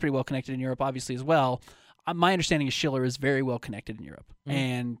Quinn Snyder's pretty well connected in Europe, obviously, as well. My understanding is Schiller is very well connected in Europe.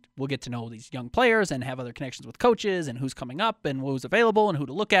 And we'll get to know these young players and have other connections with coaches and who's coming up and who's available and who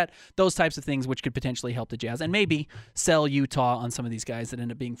to look at, those types of things which could potentially help the Jazz and maybe sell Utah on some of these guys that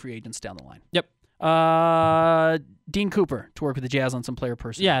end up being free agents down the line. Yep. Dean Cooper to work with the Jazz on some player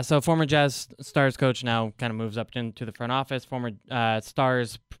personnel. Yeah, so former Jazz Stars coach now kind of moves up into the front office. Former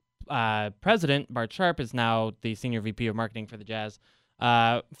Stars president Bart Sharp is now the senior VP of marketing for the Jazz.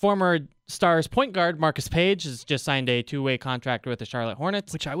 Former Stars point guard Marcus Page has just signed a 2-way contract with the Charlotte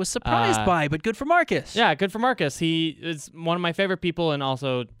Hornets, which I was surprised by, but good for Marcus. Yeah, good for Marcus. He is one of my favorite people, and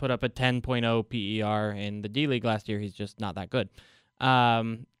also put up a 10.0 PER in the D League last year. He's just not that good.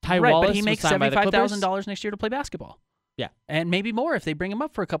 Ty Wallace, but he makes $75,000 next year to play basketball. Yeah, and maybe more if they bring him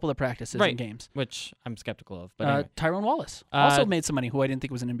up for a couple of practices and games, which I'm skeptical of. But anyway. Tyrone Wallace also made some money, who I didn't think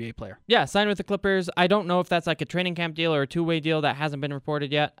was an NBA player. Yeah, signed with the Clippers. I don't know if that's like a training camp deal or a 2-way deal that hasn't been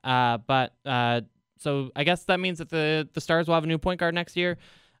reported yet. So I guess that means that the Stars will have a new point guard next year.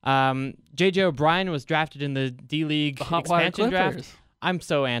 JJ O'Brien was drafted in the D League expansion draft. I'm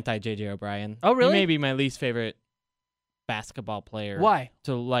so anti JJ O'Brien. Oh, really? He may be my least favorite basketball player. Why?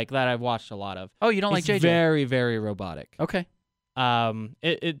 To like that I've watched a lot of. Oh, you don't like JJ? Very, very robotic. Okay.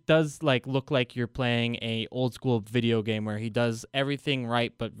 It does like look like you're playing a old school video game where he does everything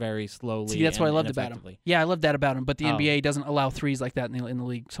right but very slowly. See, that's what I loved about him. Yeah, I love that about him. But the NBA doesn't allow threes like that in the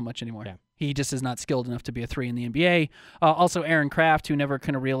league so much anymore. Yeah. He just is not skilled enough to be a 3 in the NBA. Also, Aaron Kraft, who never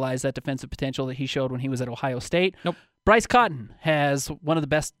kind of realized that defensive potential that he showed when he was at Ohio State. Nope. Bryce Cotton has one of the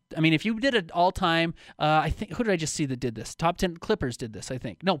best. I mean, if you did it all time, I think, who did I just see that did this? Top 10 Clippers did this, I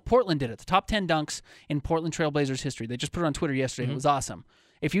think. No, Portland did it. The top 10 dunks in Portland Trailblazers history. They just put it on Twitter yesterday. And it was awesome.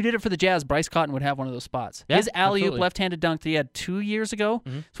 If you did it for the Jazz, Bryce Cotton would have one of those spots. Yeah, his alley-oop left-handed dunk that he had 2 years ago,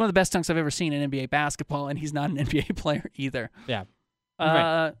 it's one of the best dunks I've ever seen in NBA basketball, and he's not an NBA player either. Yeah.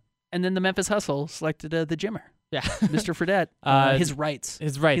 And then the Memphis Hustle selected the Jimmer. Yeah. Mr. Fredette, his rights.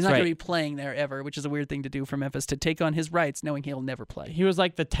 His rights, He's not right. going to be playing there ever, which is a weird thing to do for Memphis, to take on his rights knowing he'll never play. He was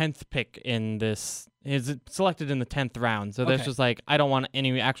like the 10th pick in this. He's selected in the 10th round. So Okay. that's just like, I don't want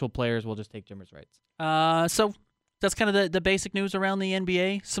any actual players. We'll just take Jimmer's rights. So that's kind of the basic news around the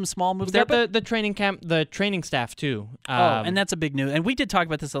NBA. Some small moves We there. got the training camp, the training staff too. And that's a big news. And we did talk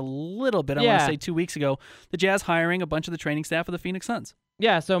about this a little bit, I want to Yeah. say 2 weeks ago. The Jazz hiring a bunch of the training staff of the Phoenix Suns.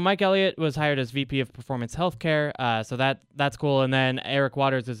 Yeah, so Mike Elliott was hired as VP of Performance Healthcare, so that's cool. And then Eric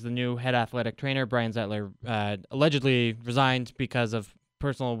Waters is the new head athletic trainer. Brian Zettler allegedly resigned because of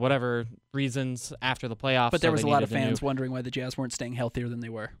personal whatever reasons after the playoffs. But there so was they a lot of needed fans wondering why the Jazz weren't staying healthier than they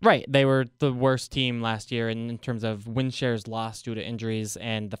were. Right, they were the worst team last year in terms of win shares lost due to injuries,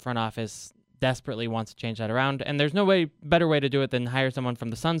 and the front office desperately wants to change that around. And there's no better way to do it than hire someone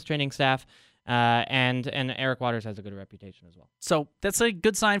from the Suns training staff. And Eric Waters has a good reputation as well. So that's a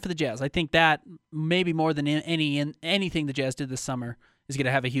good sign for the Jazz. I think that maybe more than anything the Jazz did this summer is going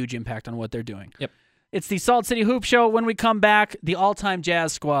to have a huge impact on what they're doing. Yep. It's the Salt City Hoop Show. When we come back, the all-time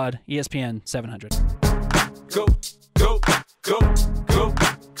Jazz squad, ESPN 700. Go, go, go, go,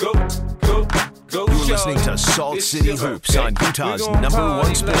 go, go, go. You're listening to Salt City Hoops on Utah's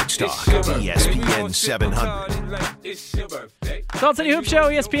 #1 sports talk, ESPN 700. Salt City Hoop Show,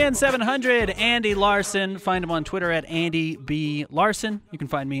 ESPN 700. Andy Larson. Find him on Twitter at Andy B. Larson. You can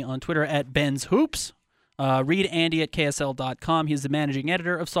find me on Twitter at Ben's Hoops. Read Andy at KSL.com. He's the managing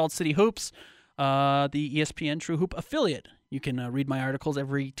editor of Salt City Hoops, the ESPN True Hoop affiliate. You can read my articles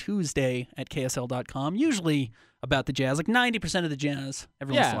every Tuesday at KSL.com, usually about the Jazz, like 90% of the Jazz.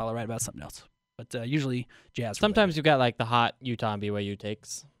 Every once in a while I write about something else, but usually Jazz. Sometimes you've got like the hot Utah and BYU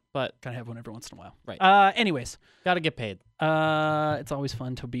takes, but kind of have one every once in a while. Right. Anyways. Got to get paid. It's always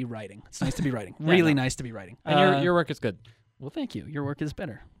fun to be writing. It's nice to be writing. Really nice to be writing. And your work is good. Well, thank you. Your work is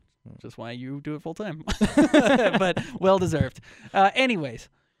better. Which is why you do it full time. But well deserved. Anyways,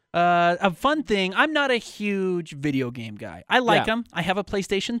 a fun thing. I'm not a huge video game guy. I like them. I have a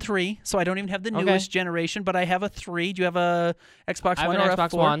PlayStation 3, so I don't even have the newest generation, but I have a 3. Do you have a Xbox One or an Xbox a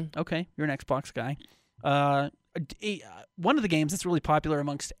 4? One. Okay, you're an Xbox guy. One of the games that's really popular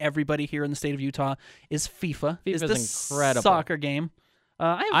amongst everybody here in the state of Utah is FIFA. FIFA's It's the incredible. soccer game.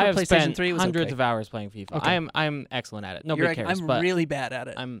 I have PlayStation PlayStation 3. It was hundreds okay. of hours playing FIFA. Okay. I'm excellent at it. Nobody cares. I'm but really bad at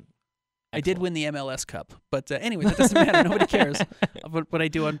it. I did excellent. win the MLS Cup, but anyway, that doesn't matter. Nobody cares what I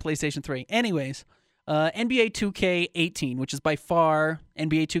do on PlayStation 3. Anyways, NBA 2K18, which is by far,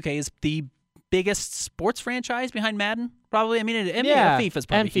 NBA 2K is the biggest sports franchise behind Madden, probably. I mean, FIFA's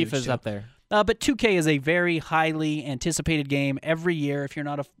probably and huge, FIFA's too. up there. But 2K is a very highly anticipated game every year if you're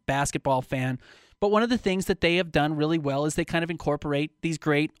not a basketball fan. But one of the things that they have done really well is they kind of incorporate these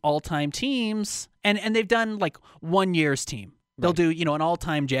great all-time teams, and they've done like 1 year's team. They'll do, an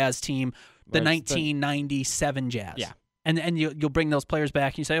all-time Jazz team, the 1997 Jazz. Yeah. And you'll bring those players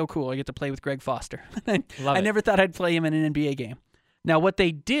back, and you say, oh, cool, I get to play with Greg Foster. Love I it. never thought I'd play him in an NBA game. Now, what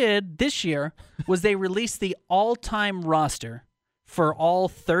they did this year was they released the all-time roster for all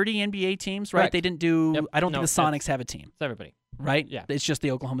 30 NBA teams, right? Correct. They didn't do, Yep. I don't think No, the Sonics have a team, It's everybody. right? Yeah. It's just the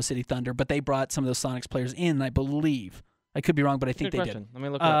Oklahoma City Thunder, but they brought some of those Sonics players in, I believe. I could be wrong, but I think Good they question. did. Let me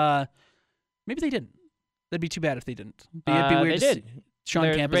look it up. Maybe they didn't. That'd be too bad if they didn't. It'd be weird they to see. did. Sean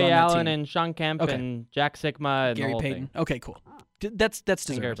There's Kemp is Ray on that Allen team. and Sean Kemp Okay. and Jack Sigma and Gary the whole Payton. thing. Okay, cool. That's Gary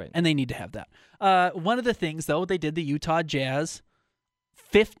deserved, Payton. and they need to have that. One of the things, though, they did the Utah Jazz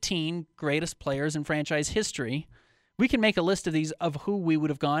 15 greatest players in franchise history. We can make a list of these of who we would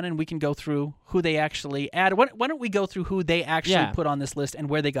have gone, and we can go through who they actually added. Why don't we go through who they actually put on this list and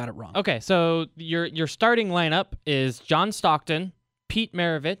where they got it wrong? Okay, so your starting lineup is John Stockton, Pete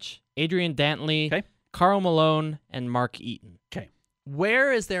Maravich, Adrian Dantley, Karl Malone, and Mark Eaton. Okay.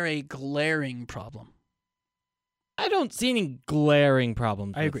 Where is there a glaring problem? I don't see any glaring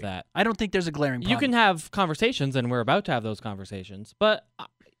problems I with agree. that. I don't think there's a glaring problem. You can have conversations, and we're about to have those conversations, but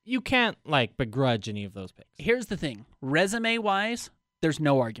you can't begrudge any of those picks. Here's the thing. Resume-wise, there's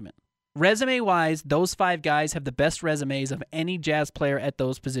no argument. Resume-wise, those 5 guys have the best resumes of any Jazz player at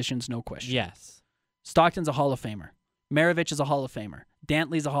those positions, no question. Yes. Stockton's a Hall of Famer. Maravich is a Hall of Famer.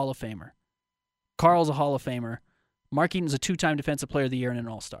 Dantley's a Hall of Famer. Carl's a Hall of Famer. Mark Eaton's a 2-time Defensive Player of the Year and an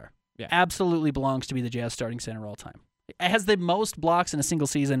All-Star. Yeah. Absolutely belongs to be the Jazz starting center all time. It has the most blocks in a single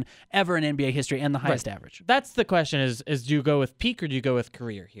season ever in NBA history and the highest average. That's the question is do you go with peak or do you go with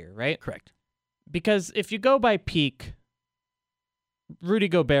career here, right? Correct. Because if you go by peak, Rudy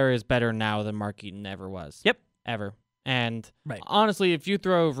Gobert is better now than Mark Eaton ever was. Yep. Ever. And Right. honestly, if you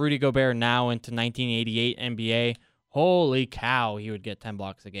throw Rudy Gobert now into 1988 NBA, holy cow, he would get 10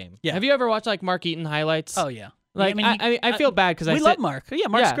 blocks a game. Yeah. Have you ever watched Mark Eaton highlights? Oh, yeah. I feel bad because we love Mark. Yeah,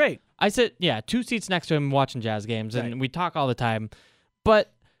 Mark's great. I sit 2 seats next to him watching Jazz games, and we talk all the time.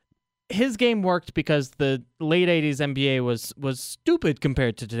 But his game worked because the late 80s NBA was stupid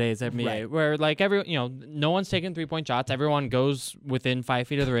compared to today's NBA, where like no one's taking 3-point shots. Everyone goes within 5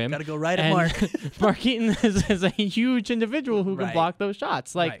 feet of the rim. Got to go right at Mark. Mark Eaton is a huge individual who can block those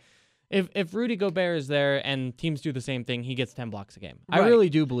shots. Like if Rudy Gobert is there and teams do the same thing, he gets 10 blocks a game. I really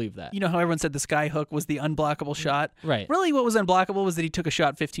do believe that. You know how everyone said the sky hook was the unblockable shot? Right. Really what was unblockable was that he took a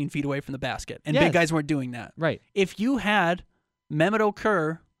shot 15 feet away from the basket, and big guys weren't doing that. Right. If you had Mehmet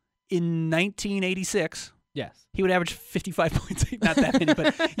Okur in 1986, he would average 55 points. Not that many,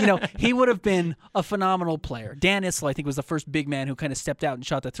 but he would have been a phenomenal player. Dan Issel, I think, was the first big man who kind of stepped out and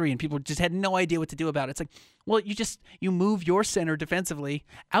shot the three, and people just had no idea what to do about it. It's like, well, you move your center defensively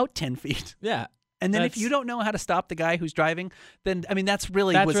out 10 feet. Yeah. And then if you don't know how to stop the guy who's driving, then that's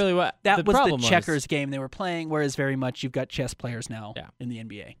really what the checkers game they were playing. Whereas very much you've got chess players now in the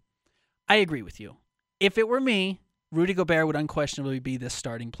NBA. I agree with you. If it were me, Rudy Gobert would unquestionably be this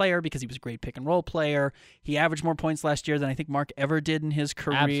starting player because he was a great pick-and-roll player. He averaged more points last year than I think Mark ever did in his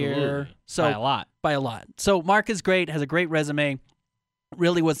career. Absolutely. So, by a lot. So Mark is great, has a great resume,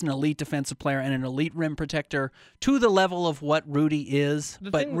 really was an elite defensive player and an elite rim protector to the level of what Rudy is.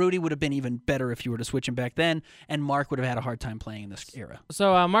 Rudy would have been even better if you were to switch him back then, and Mark would have had a hard time playing in this era.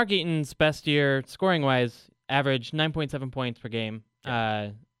 So Mark Eaton's best year, scoring-wise, averaged 9.7 points per game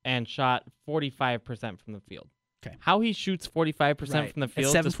and shot 45% from the field. Okay. How he shoots 45% from the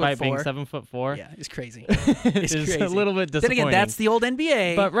field despite being 7'4". Yeah, it's crazy. It's crazy. A little bit disappointing. Then again, that's the old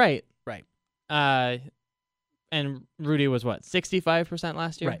NBA. But right. And Rudy was what, 65%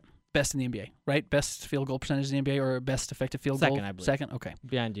 last year? Right. Best in the NBA, right? Best field goal percentage in the NBA or best effective field goal? Second, I believe. Second? Okay.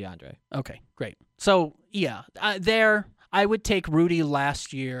 Behind DeAndre. Okay, great. So, I would take Rudy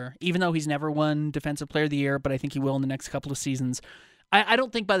last year, even though he's never won Defensive Player of the Year, but I think he will in the next couple of seasons. I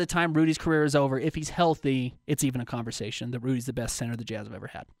don't think by the time Rudy's career is over, if he's healthy, it's even a conversation that Rudy's the best center the Jazz have ever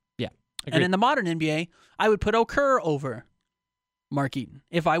had. Yeah. Agreed. And in the modern NBA, I would put Okur over Mark Eaton.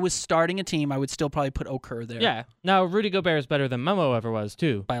 If I was starting a team, I would still probably put Okur there. Yeah. Now, Rudy Gobert is better than Memo ever was,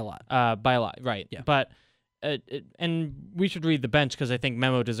 too. By a lot. Right. Yeah. But, and we should read the bench because I think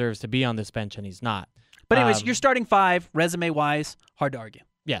Memo deserves to be on this bench and he's not. But anyways, you're starting 5, resume-wise, hard to argue.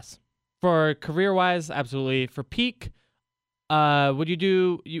 Yes. For career-wise, absolutely. For peak, would you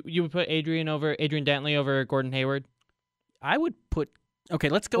do, you would put Adrian Dantley over Gordon Hayward? I would put, okay,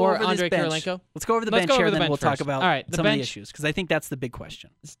 let's go or over Andre this bench. Kirilenko? Let's go over the bench here, and then we'll talk about some of the issues, because I think that's the big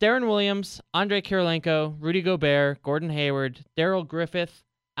question. It's Darren Williams, Andre Kirilenko, Rudy Gobert, Gordon Hayward, Darrell Griffith,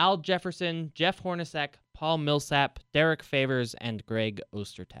 Al Jefferson, Jeff Hornacek, Paul Millsap, Derek Favors, and Greg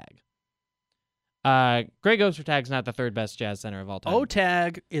Ostertag. Greg Ostertag's not the third best Jazz center of all time.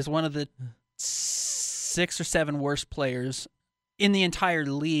 Otag is one of the 6 or 7 worst players in the entire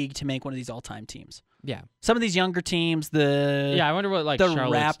league to make one of these all-time teams. Yeah. Some of these younger teams, I wonder what the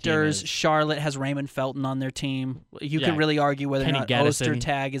Charlotte's Raptors, Charlotte has Raymond Felton on their team. You can really argue whether or not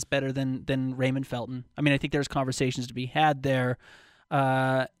Ostertag is better than Raymond Felton. I mean, I think there's conversations to be had there.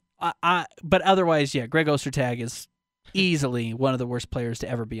 But otherwise, Greg Ostertag is easily one of the worst players to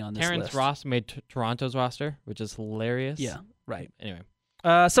ever be on this Terrence list. Ross made Toronto's roster, which is hilarious. Yeah, right. Anyway.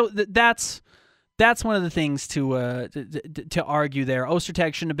 So that's one of the things to argue there.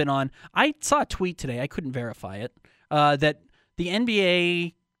 Ostertag shouldn't have been on. I saw a tweet today. I couldn't verify it. That the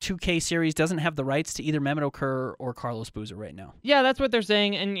NBA 2K series doesn't have the rights to either Mehmet Okur or Carlos Boozer right now. Yeah, that's what they're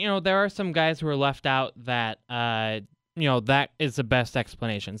saying. And there are some guys who are left out that that is the best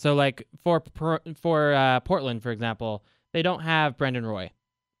explanation. So like for Portland, for example, they don't have Brendan Roy.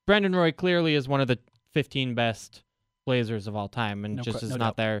 Brendan Roy clearly is one of the 15 best Blazers of all time, and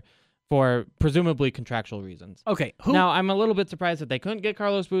not there for presumably contractual reasons. Okay. Now, I'm a little bit surprised that they couldn't get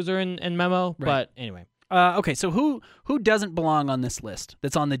Carlos Boozer and Memo, but anyway. Okay, so who doesn't belong on this list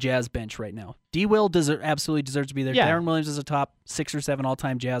that's on the Jazz bench right now? D. Will absolutely deserves to be there. Yeah. Darren Williams is a top 6 or 7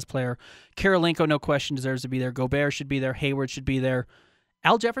 all-time Jazz player. Kirilenko, no question, deserves to be there. Gobert should be there. Hayward should be there.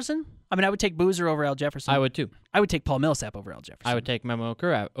 Al Jefferson? I mean, I would take Boozer over Al Jefferson. I would too. I would take Paul Millsap over Al Jefferson. I would take Memo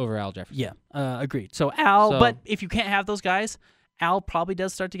Okur over Al Jefferson. Yeah, agreed. So Al, but if you can't have those guys, Al probably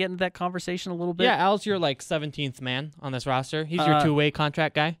does start to get into that conversation a little bit. Yeah, Al's your 17th man on this roster. He's your two-way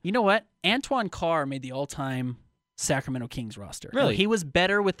contract guy. You know what? Antoine Carr made the all-time Sacramento Kings roster. Really? Now, he was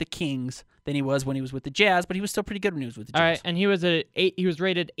better with the Kings than he was when he was with the Jazz, but he was still pretty good when he was with the Jazz. All right, and he was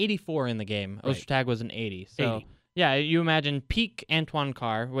rated 84 in the game. Right. Ostertag was an 80. So 80. Yeah, you imagine peak Antoine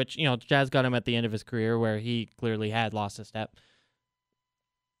Carr, which Jazz got him at the end of his career where he clearly had lost a step.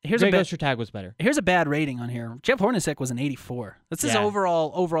 Greg Ostertag was better. Here's a bad rating on here. Jeff Hornacek was an 84. That's his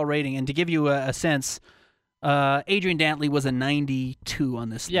overall rating. And to give you a sense, Adrian Dantley was a 92 on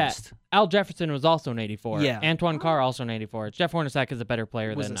this list. Al Jefferson was also an 84. Yeah. Antoine Carr also an 84. Jeff Hornacek is a better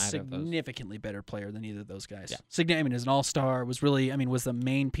player Was than a either of those. significantly better player than either of those guys. Yeah. I mean, as an all-star, was really, was the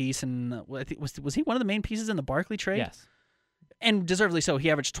main piece in, I think, was he one of the main pieces in the Barkley trade? Yes. And deservedly so. He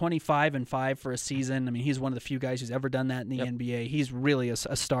averaged 25 and 5 for a season. I mean, he's one of the few guys who's ever done that in the NBA. He's really a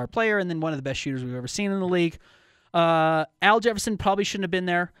star player, and then one of the best shooters we've ever seen in the league. Al Jefferson probably shouldn't have been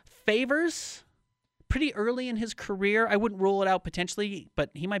there. Favors, pretty early in his career. I wouldn't rule it out potentially,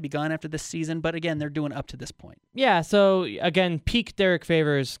 but he might be gone after this season. But again, they're doing up to this point. Yeah, so again, peak Derek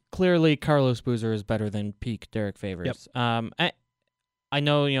Favors. Clearly, Carlos Boozer is better than peak Derek Favors. Yep. I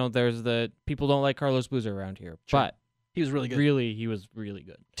know, there's the people don't like Carlos Boozer around here, but He was really good. really, he was really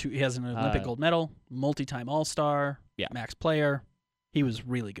good. He has an Olympic gold medal, multi-time All-Star, max player. He was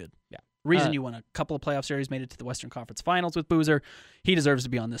really good. Yeah. Reason you won a couple of playoff series, made it to the Western Conference Finals with Boozer. He deserves to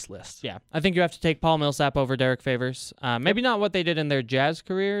be on this list. Yeah, I think you have to take Paul Millsap over Derek Favors. Maybe not what they did in their Jazz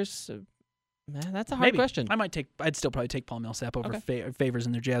careers. Man, that's a hard question. I'd still probably take Paul Millsap over Favors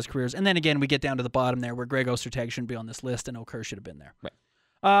in their Jazz careers. And then again, we get down to the bottom there where Greg Ostertag shouldn't be on this list and Okur should have been there. Right.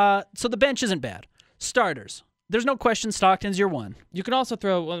 So the bench isn't bad. Starters. There's no question Stockton's your one. You can also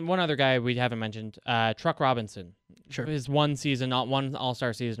throw one other guy we haven't mentioned, Truck Robinson. Sure. His one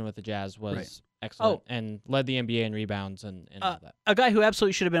All-Star season with the Jazz was excellent and led the NBA in rebounds and all that. A guy who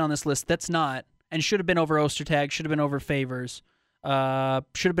absolutely should have been on this list that's not, and should have been over Ostertag, should have been over Favors,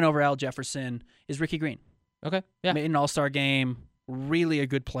 should have been over Al Jefferson, is Ricky Green. Okay, yeah. Made an All-Star game, really a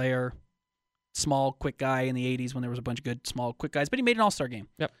good player, small, quick guy in the 80s when there was a bunch of good, small, quick guys, but he made an All-Star game.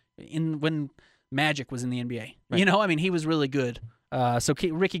 Yep. When Magic was in the NBA. Right. He was really good. So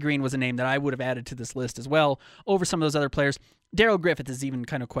Ricky Green was a name that I would have added to this list as well over some of those other players. Darrell Griffith is even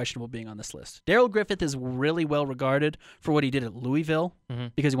kind of questionable being on this list. Darrell Griffith is really well regarded for what he did at Louisville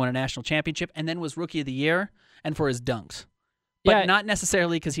because he won a national championship and then was Rookie of the Year and for his dunks. But not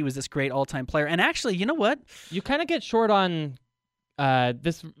necessarily because he was this great all-time player. And actually, you know what? You kind of get short on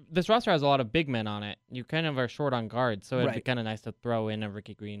this roster has a lot of big men on it. You kind of are short on guards, so it'd be kind of nice to throw in a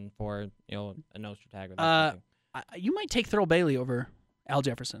Ricky Green for an Ostertag or that kind of thing. You might take Thurl Bailey over Al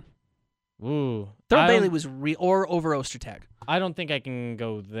Jefferson. Ooh. Thurl Bailey was or over Ostertag. I don't think I can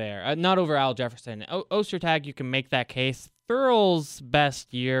go there. Not over Al Jefferson. Ostertag, you can make that case. Thurl's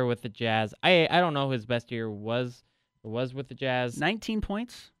best year with the Jazz. I don't know who his best year was with the Jazz. 19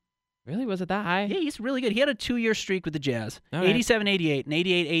 points. Really? Was it that high? Yeah, he's really good. He had a 2-year streak with the Jazz. All right. 87-88 and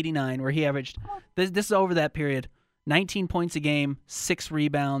 88-89 where he averaged, this is over that period, 19 points a game, 6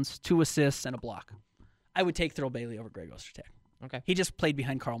 rebounds, 2 assists, and a block. I would take Thurl Bailey over Greg Ostertag. Okay. He just played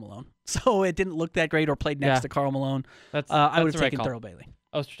behind Karl Malone, so it didn't look that great, or played next to Karl Malone. I would have taken Thurl Bailey.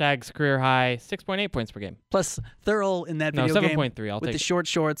 Ostertag's career high, 6.8 points per game. Plus Thurl in that video game 7.3. with the short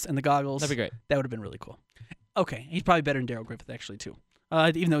shorts and the goggles. That'd be great. That would have been really cool. Okay, he's probably better than Darrell Griffith actually too.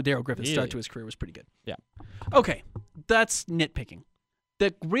 Even though Darrell Griffith's start to his career was pretty good. Yeah. Okay, that's nitpicking.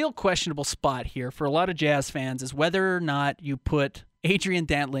 The real questionable spot here for a lot of Jazz fans is whether or not you put Adrian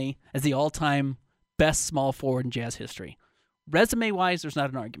Dantley as the all-time best small forward in Jazz history. Resume-wise, there's not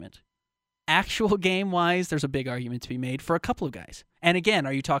an argument. Actual game-wise, there's a big argument to be made for a couple of guys. And again,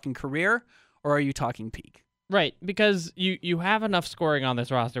 are you talking career or are you talking peak? Right, because you have enough scoring on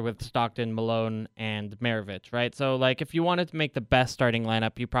this roster with Stockton, Malone, and Maravich, right? So, if you wanted to make the best starting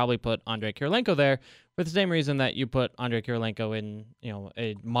lineup, you probably put Andrei Kirilenko there for the same reason that you put Andrei Kirilenko in,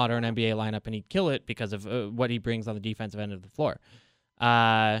 a modern NBA lineup, and he'd kill it because of what he brings on the defensive end of the floor.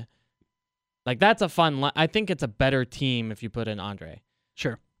 That's a fun I think it's a better team if you put in Andrei.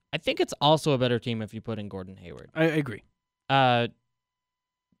 Sure. I think it's also a better team if you put in Gordon Hayward. I agree.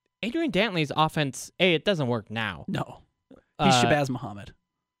 Adrian Dantley's offense, it doesn't work now. No. He's Shabazz Muhammad.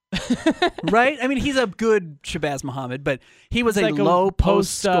 Right? I mean, he's a good Shabazz Muhammad, but he was a low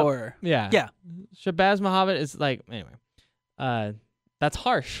post scorer. Yeah. Yeah. Shabazz Muhammad is anyway. That's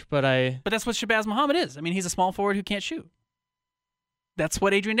harsh, but that's what Shabazz Muhammad is. I mean, he's a small forward who can't shoot. That's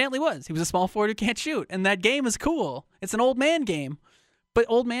what Adrian Dantley was. He was a small forward who can't shoot, and that game is cool. It's an old man game, but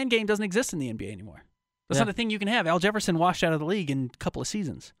old man game doesn't exist in the NBA anymore. That's not a thing you can have. Al Jefferson washed out of the league in a couple of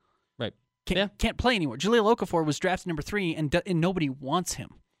seasons. Right. Can't play anymore. Jahlil Okafor was drafted number 3, and nobody wants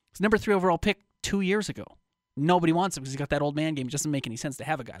him. He's number 3 overall pick 2 years ago. Nobody wants him because he's got that old man game. It doesn't make any sense to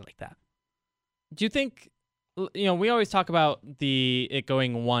have a guy like that. Do you think, we always talk about it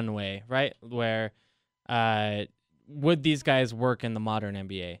going one way, right? Where would these guys work in the modern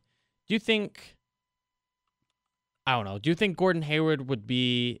NBA? Do you think, I don't know, do you think Gordon Hayward would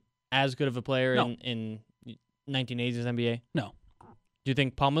be as good of a player in 1980s NBA? No. Do you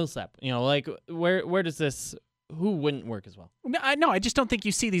think Paul Millsap? Where does this who wouldn't work as well? No, I just don't think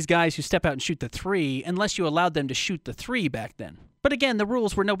you see these guys who step out and shoot the three unless you allowed them to shoot the three back then. But again, the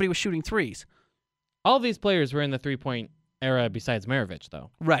rules were nobody was shooting threes. All of these players were in the 3-point era besides Maravich, though.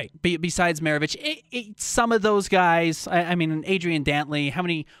 Right. Besides Maravich, some of those guys, I mean, Adrian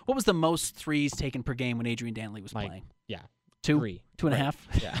Dantley, what was the most threes taken per game when Adrian Dantley was playing? Yeah. 2 and a half.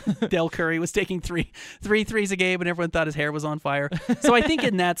 Yeah. Del Curry was taking three threes a game, and everyone thought his hair was on fire. So I think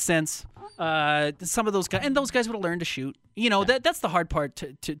in that sense, some of those guys, and those guys would have learned to shoot. That's the hard part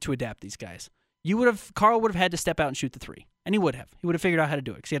to adapt these guys. Carl would have had to step out and shoot the three, and he would have. He would have figured out how to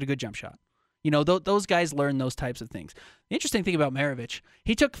do it because he had a good jump shot. Those guys learn those types of things. The interesting thing about Maravich,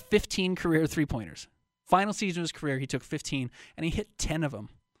 he took 15 career three-pointers. Final season of his career, he took 15, and he hit 10 of them.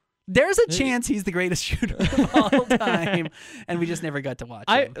 There's a chance he's the greatest shooter of all time, and we just never got to watch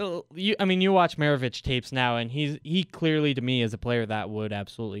him. You watch Maravich tapes now, and he clearly, to me, is a player that would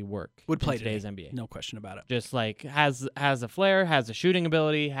absolutely work. Would play in today's today. NBA. No question about it. Just like has a flair, has a shooting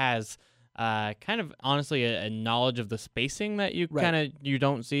ability, has kind of honestly a knowledge of the spacing that you you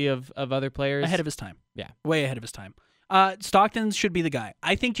don't see of other players. Ahead of his time. Yeah. Way ahead of his time. Stockton should be the guy.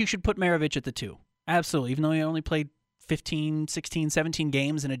 I think you should put Maravich at the 2. Absolutely. Even though he only played 15, 16, 17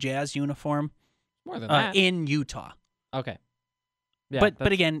 games in a Jazz uniform. More than that. In Utah. Okay. Yeah,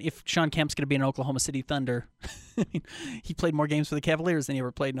 but again, if Sean Kemp's going to be an Oklahoma City Thunder, he played more games for the Cavaliers than he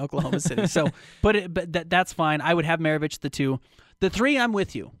ever played in Oklahoma City. So, that's fine. I would have Maravich at the 2. The 3, I'm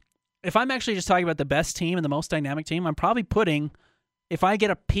with you. If I'm actually just talking about the best team and the most dynamic team, I'm probably putting, if I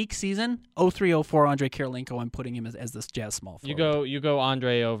get a peak season, 03-04 Andre Kirilenko, I'm putting him as this Jazz small forward. You go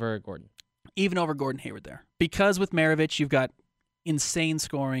Andre over Gordon. Even over Gordon Hayward there. Because with Maravich, you've got insane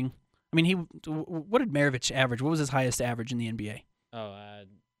scoring. I mean, what did Maravich average? What was his highest average in the NBA? Oh,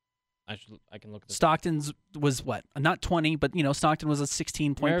 I can look at this. Stockton's was what? Not 20, but Stockton was a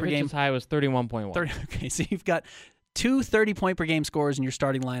 16-point per game. Maravich's high was 31.1. Okay, so you've got 2 30-point per game scorers in your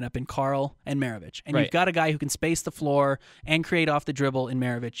starting lineup in Carl and Maravich. And you've got a guy who can space the floor and create off the dribble in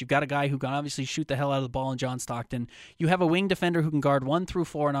Maravich. You've got a guy who can obviously shoot the hell out of the ball in John Stockton. You have a wing defender who can guard 1 through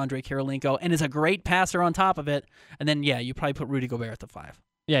 4 in Andre Kirilenko and is a great passer on top of it. And then, you probably put Rudy Gobert at the 5.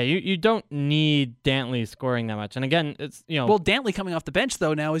 Yeah, you don't need Dantley scoring that much. And again, it's, Well, Dantley coming off the bench,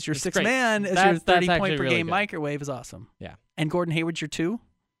 though, now is your sixth man, as your 30-point per game microwave is awesome. Yeah. And Gordon Hayward's your 2?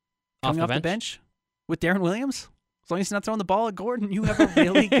 Coming off the bench? With Darren Williams? As long as he's not throwing the ball at Gordon, you have a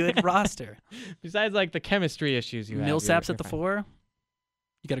really good roster. Besides, the chemistry issues you have. Millsap's at the 4.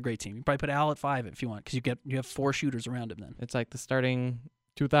 You got a great team. You probably put Al at 5 if you want, because you have 4 shooters around him then. It's like the starting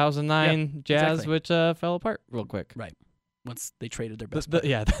 2009 Jazz, which fell apart real quick. Right. Once they traded their best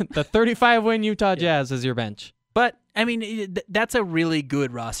player. The 35-win Utah Jazz is your bench. But, I mean, that's a really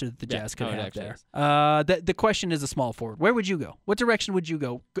good roster that the Jazz could have there. The question is a small forward. Where would you go? What direction would you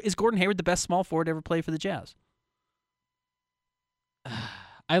go? Is Gordon Hayward the best small forward to ever play for the Jazz?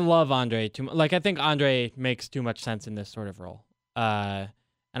 I love Andre too much. I think Andre makes too much sense in this sort of role. And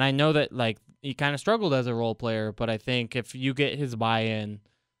I know that, he kind of struggled as a role player, but I think if you get his buy-in,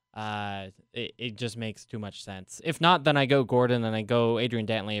 it just makes too much sense. If not, then I go Gordon and I go Adrian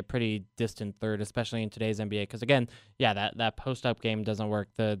Dantley, a pretty distant third, especially in today's NBA. Because again, that post-up game doesn't work.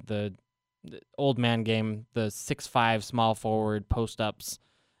 The old man game, the 6'5" small forward post-ups,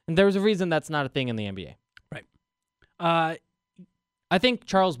 and there's a reason that's not a thing in the NBA. Right. I think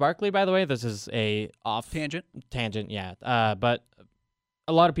Charles Barkley, by the way, this is a off tangent, yeah. But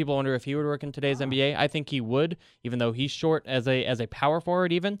a lot of people wonder if he would work in today's NBA. I think he would, even though he's short as a power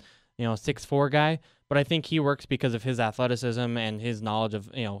forward, even 6'4" guy. But I think he works because of his athleticism and his knowledge of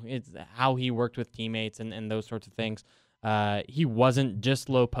it's how he worked with teammates and those sorts of things. He wasn't just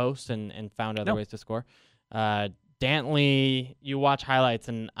low post and found other ways to score. Dantley, you watch highlights,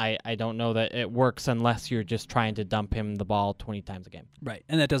 and I don't know that it works unless you're just trying to dump him the ball 20 times a game. Right,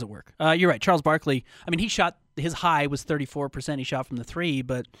 and that doesn't work. You're right. Charles Barkley, I mean, his high was 34% he shot from the 3,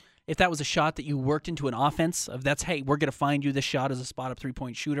 but if that was a shot that you worked into an offense hey, we're going to find you this shot as a spot-up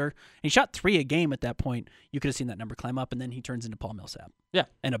 3-point shooter, and he shot 3 a game at that point, you could have seen that number climb up, and then he turns into Paul Millsap. Yeah.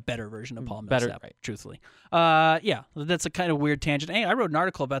 And a better version of Paul Millsap, right. Truthfully. That's a kind of weird tangent. Hey, I wrote an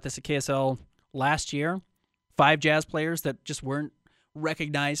article about this at KSL last year. 5 Jazz players that just weren't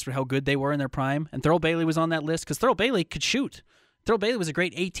recognized for how good they were in their prime. And Thurl Bailey was on that list because Thurl Bailey could shoot. Thurl Bailey was a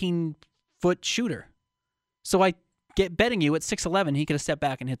great 18-foot shooter. So I get betting you at 6'11", he could have stepped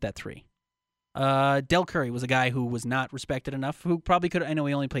back and hit that 3. Del Curry was a guy who was not respected enough, who probably could have, I know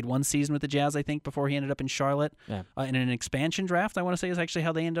he only played 1 season with the Jazz, I think, before he ended up in Charlotte. Yeah. In an expansion draft, I want to say, is actually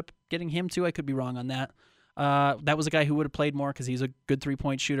how they ended up getting him too. I could be wrong on that. That was a guy who would have played more because he's a good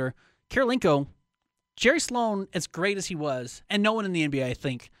 3-point shooter. Kirilenko, Jerry Sloan, as great as he was, and no one in the NBA, I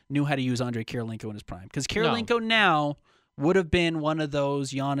think, knew how to use Andrei Kirilenko in his prime. Because Kirilenko now would have been one of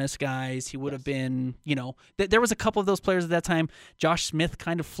those Giannis guys. He would have been, there was a couple of those players at that time. Josh Smith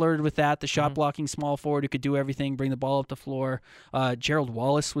kind of flirted with that, the shot-blocking small forward who could do everything, bring the ball up the floor. Gerald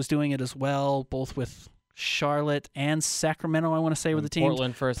Wallace was doing it as well, both with Charlotte and Sacramento, I want to say, were the teams.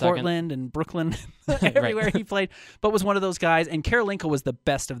 Portland for a second. Portland and Brooklyn, everywhere he played. But was one of those guys, and Kirilenko was the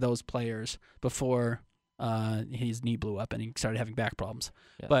best of those players before his knee blew up and he started having back problems.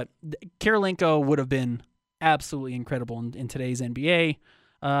 Yeah. But Kirilenko would have been absolutely incredible in today's NBA.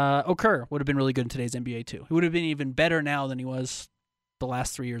 Okur would have been really good in today's NBA too. He would have been even better now than he was the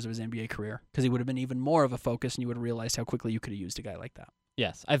last 3 years of his NBA career because he would have been even more of a focus and you would have realized how quickly you could have used a guy like that.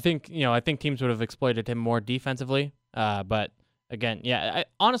 Yes, I think teams would have exploited him more defensively. But again,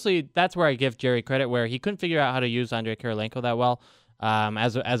 honestly, that's where I give Jerry credit, where he couldn't figure out how to use Andrei Kirilenko that well.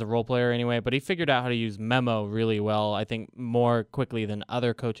 As a role player anyway, but he figured out how to use Memo really well, I think, more quickly than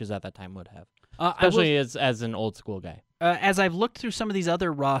other coaches at that time would have, especially as an old school guy. As I've looked through some of these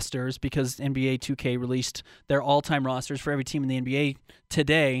other rosters, because NBA 2K released their all-time rosters for every team in the NBA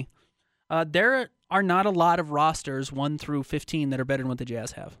today, there are not a lot of rosters 1 through 15 that are better than what the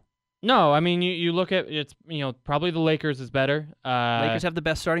Jazz have. No, I mean, you look at it's probably the Lakers is better. Lakers have the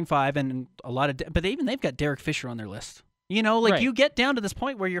best starting 5 and a lot of but they've got Derek Fisher on their list. Right. You get down to this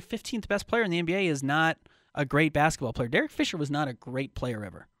point where your 15th best player in the NBA is not a great basketball player. Derek Fisher was not a great player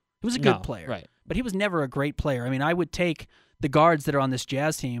ever. He was a good player, right? But he was never a great player. I mean, I would take the guards that are on this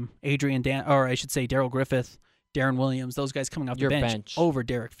Jazz team, Daryl Griffith, Darren Williams, those guys coming off the bench over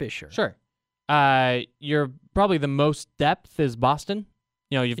Derek Fisher. Sure. You're probably the most depth is Boston.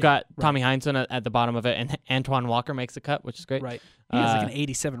 You've got Tommy Heinsohn at the bottom of it, and Antoine Walker makes the cut, which is great. Right. He has like an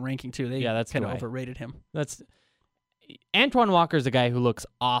 87 ranking too. That's kind of overrated him. Antoine Walker is a guy who looks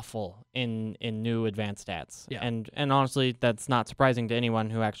awful in new advanced stats. Yeah. And honestly, that's not surprising to anyone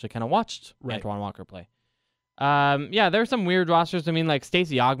who actually kind of watched Antoine Walker play. There are some weird rosters. I mean, like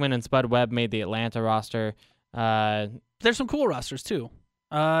Stacey Ogman and Spud Webb made the Atlanta roster. There's some cool rosters too.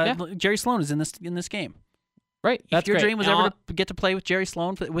 Jerry Sloan is in this game. Right. If your dream was ever to get to play with Jerry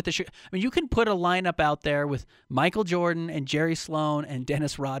Sloan with the I mean, you can put a lineup out there with Michael Jordan and Jerry Sloan and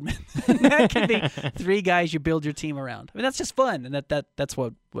Dennis Rodman. That can be 3 guys you build your team around. I mean, that's just fun, and that's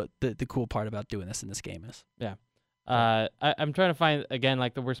what the cool part about doing this in this game is. Yeah. I'm trying to find again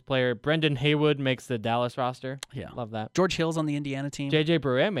like the worst player. Brendan Haywood makes the Dallas roster. Yeah, love that. George Hill's on the Indiana team. JJ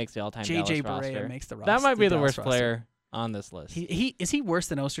Barea makes the all-time Dallas roster. JJ Barea makes the roster. That might be the worst roster. Player on this list. Is he worse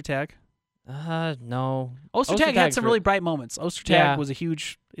than Ostertag? No. Ostertag had some really bright moments. Ostertag was a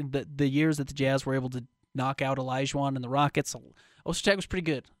huge in the years that the Jazz were able to knock out Olajuwon and the Rockets. Ostertag was pretty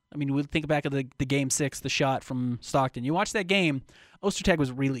good. I mean, we think back at the Game 6, the shot from Stockton. You watch that game, Ostertag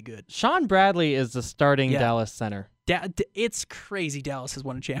was really good. Sean Bradley is the starting Dallas center. It's crazy Dallas has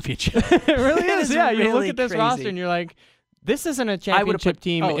won a championship. It really is. Really you look at this crazy. roster and you're like, this isn't a championship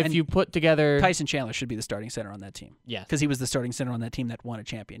team if you put together... Tyson Chandler should be the starting center on that team. Yes. Because he was the starting center on that team that won a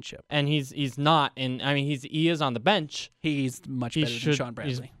championship. And he's not. He is on the bench. He's much better than Sean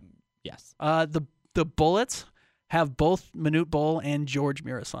Bradley. Yes. The Bullets have both Manute Bol and George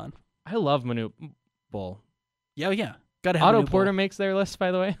Mirasan. I love Manute Bol. Yeah. Got to have Otto Manute Porter Bol. makes their list,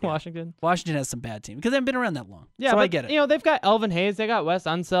 by the way. Yeah. Washington. Washington has some bad teams because they haven't been around that long. Yeah, so but, I get it. They've got Elvin Hayes. They got Wes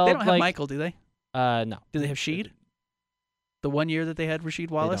Unseld. They don't have Michael, do they? No. Do they have Sheed? The 1 year that they had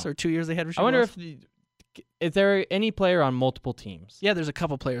Rasheed Wallace, or 2 years they had Rasheed Wallace? I wonder is there any player on multiple teams? Yeah, there's a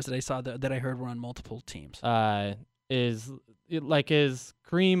couple players that I saw that I heard were on multiple teams. Is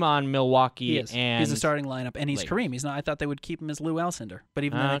Kareem on Milwaukee? He is. And he's a starting lineup, and he's Lakers. Kareem. He's not. I thought they would keep him as Lou Alcindor, but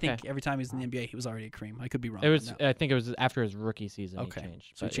even then, I think every time he was in the NBA, he was already a Kareem. I could be wrong. I think it was after his rookie season. Okay, he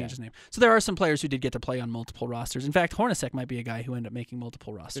changed. So he changed his name. So there are some players who did get to play on multiple rosters. In fact, Hornacek might be a guy who ended up making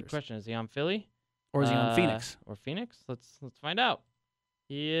multiple rosters. Good question. Is he on Philly? Or is he on Phoenix? Or Phoenix? Let's find out.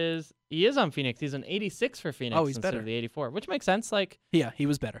 He is on Phoenix. He's an 86 for Phoenix. Oh, he's instead better. of the 84, which makes sense. He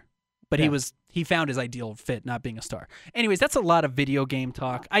was better. But he found his ideal fit, not being a star. Anyways, that's a lot of video game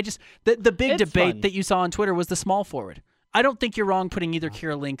talk. The big debate that you saw on Twitter was the small forward. I don't think you're wrong putting either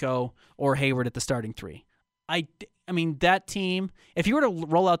Kirilenko or Hayward at the starting 3. I mean, that team, if you were to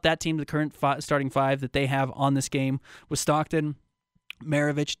roll out that team, the current starting 5 that they have on this game with Stockton,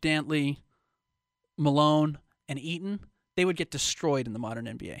 Maravich, Dantley, Malone, and Eaton, they would get destroyed in the modern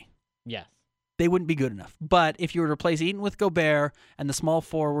NBA. Yes. They wouldn't be good enough. But if you were to replace Eaton with Gobert and the small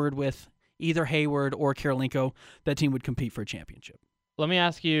forward with either Hayward or Kirilenko, that team would compete for a championship. Let me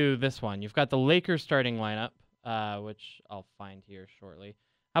ask you this one. You've got the Lakers starting lineup, which I'll find here shortly.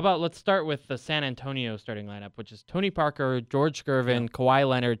 How about let's start with the San Antonio starting lineup, which is Tony Parker, George Gervin, Kawhi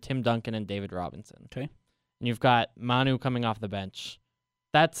Leonard, Tim Duncan, and David Robinson. Okay. And you've got Manu coming off the bench.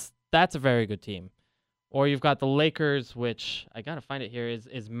 That's a very good team. Or you've got the Lakers, which I gotta find it here,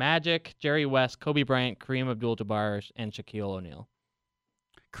 is Magic, Jerry West, Kobe Bryant, Kareem Abdul-Jabbar, and Shaquille O'Neal.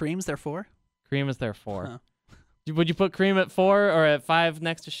 Kareem's there 4? Kareem is their 4. Huh. Would you put Kareem at 4 or at 5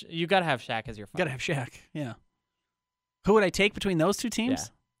 next to? You gotta have Shaq as your 5. Gotta have Shaq. Yeah. Who would I take between those two teams? Yeah.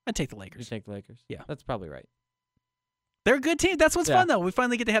 I'd take the You Lakers. take the Lakers. Yeah. That's probably right. They're a good team. That's what's Yeah. fun, though. We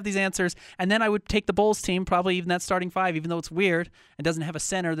finally get to have these answers. And then I would take the Bulls team, probably even that starting 5, even though it's weird and doesn't have a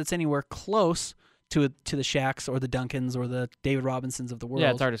center that's anywhere close to the Shaqs or the Duncans or the David Robinsons of the world.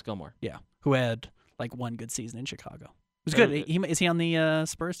 Yeah, it's Artis Gilmore. Yeah, who had like one good season in Chicago. It was Yeah. good. Is he on the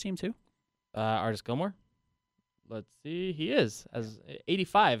Spurs team too? Artis Gilmore. Let's see. He is as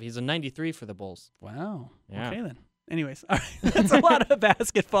 85. He's a 93 for the Bulls. Wow. Yeah. Okay then. Anyways, all right. That's a lot of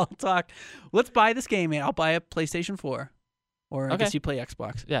basketball talk. Let's buy this game, man. I'll buy a PlayStation 4, or I Okay. guess you play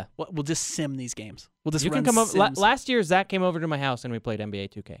Xbox. Yeah. We'll just sim these games. We'll just You run can come over. Sims. Last year, Zach came over to my house and we played NBA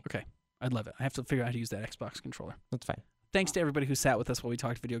 2K. Okay, I'd love it. I have to figure out how to use that Xbox controller. That's fine. Thanks to everybody who sat with us while we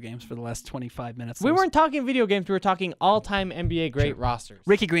talked video games for the last 25 minutes. We weren't talking video games. We were talking all-time NBA great Sure. rosters.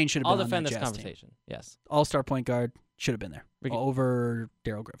 Ricky Green should have I'll been defend on that this Jazz conversation. Yes. team. All-star point guard should have been there Ricky- over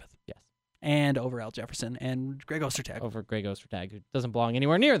Darryl Griffith. Yes. And over Al Jefferson and Greg Ostertag. Over Greg Ostertag, who doesn't belong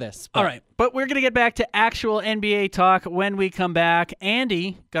anywhere near this. All right, but we're going to get back to actual NBA talk when we come back.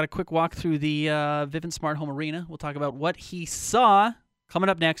 Andy got a quick walk through the Vivint Smart Home Arena. We'll talk about what he saw. Coming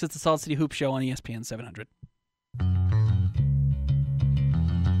up next, it's the Salt City Hoop Show on ESPN 700.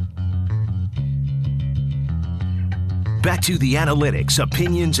 Back to the analytics,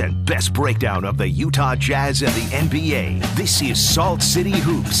 opinions, and best breakdown of the Utah Jazz and the NBA. This is Salt City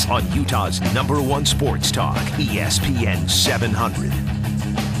Hoops on Utah's #1 sports talk, ESPN 700.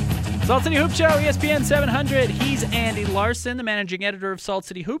 Salt City Hoop Show, ESPN 700. He's Andy Larson, the managing editor of Salt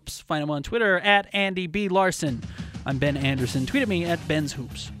City Hoops. Find him on Twitter at Andy B. Larson. I'm Ben Anderson. Tweet at me at Ben's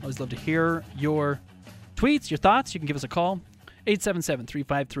Hoops. Always love to hear your tweets, your thoughts. You can give us a call,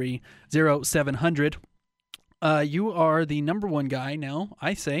 877-353-0700. You are the #1 guy now,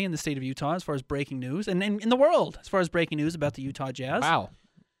 I say, in the state of Utah as far as breaking news, and in the world as far as breaking news about the Utah Jazz. Wow.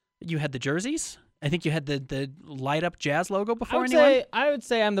 You had the jerseys. I think you had the light-up Jazz logo before anyone. I would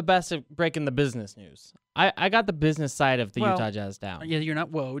say I'm the best at breaking the business news. I got the business side of the Well, Utah Jazz down. Yeah, you're not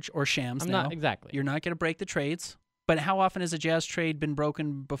Woj or Shams I'm now. not exactly. You're not going to break the trades. But how often has a Jazz trade been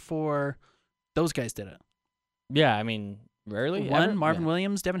broken before those guys did it? Yeah, I mean, rarely. One, ever? Marvin Yeah.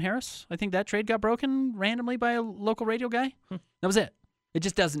 Williams, Devin Harris. I think that trade got broken randomly by a local radio guy. That was it. It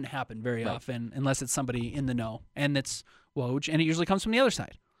just doesn't happen very Right. often unless it's somebody in the know. And it's Woj, and it usually comes from the other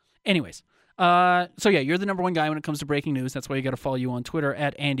side. Anyways, so yeah, you're the #1 guy when it comes to breaking news. That's why you got to follow you on Twitter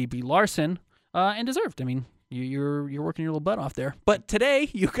at Andy B. Larson. And deserved. I mean, you're working your little butt off there. But today,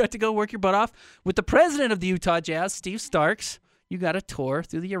 you got to go work your butt off with the president of the Utah Jazz, Steve Starks. You got a tour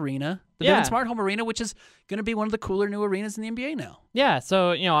through the arena, the Yeah. Vivint Smart Home Arena, which is going to be one of the cooler new arenas in the NBA now. Yeah,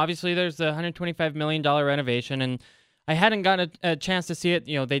 so, obviously there's the $125 million renovation, and I hadn't gotten a chance to see it.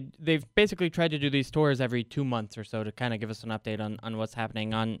 They've basically tried to do these tours every 2 months or so to kind of give us an update on what's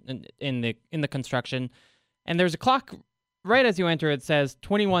happening in the construction. And there's a clock right as you enter. It says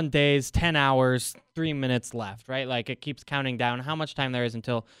 21 days, 10 hours, 3 minutes left, right? Like it keeps counting down how much time there is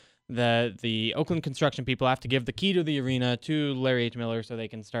until the Oakland construction people have to give the key to the arena to Larry H. Miller so they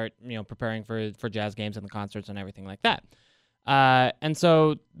can start, preparing for Jazz games and the concerts and everything like that. And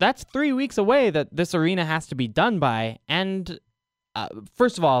so that's 3 weeks away that this arena has to be done by. And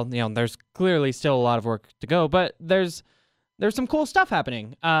first of all, there's clearly still a lot of work to go, but there's some cool stuff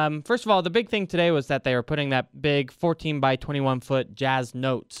happening. First of all, the big thing today was that they were putting that big 14 by 21 foot Jazz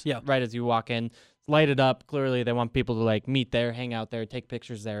note right as you walk in. It's lighted up. Clearly, they want people to meet there, hang out there, take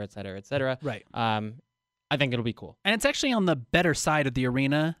pictures there, et cetera, et cetera. Right. I think it'll be cool. And it's actually on the better side of the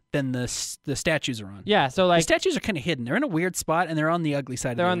arena than the statues are on. Yeah, so the statues are kind of hidden. They're in a weird spot, and they're on the ugly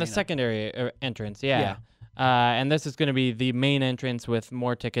side of the arena. They're on the secondary entrance, yeah. And this is going to be the main entrance with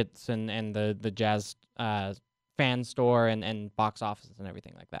more tickets and the Jazz fan store and box offices and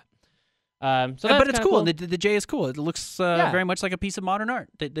everything like that. So but it's cool. The J is cool. It looks Yeah. very much like a piece of modern art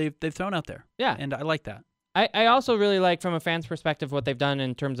that they've thrown out there. Yeah. And I like that. I also really like, from a fan's perspective, what they've done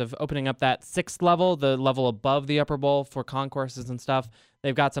in terms of opening up that 6th level, the level above the upper bowl for concourses and stuff.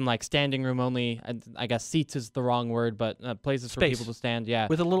 They've got some like standing room only. I guess seats is the wrong word, but places for Space. people to stand. Yeah,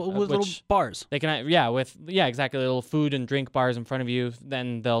 with little bars. they can. Exactly. Little food and drink bars in front of you.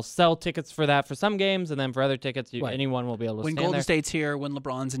 Then they'll sell tickets for that for some games, and then for other tickets, Right. anyone will be able to When stand Golden there. State's here, when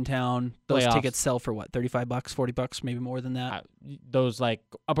LeBron's in town, those Playoffs. tickets sell for what? $35, $40, maybe more than that. Those like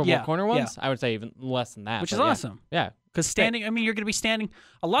upper Yeah, bowl corner yeah. ones, I would say even less than that. Which but is yeah. awesome. Yeah. Because standing, I mean, you're going to be standing.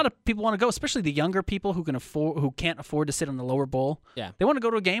 A lot of people want to go, especially the younger people who can't afford to sit on the lower bowl. Yeah. They want to go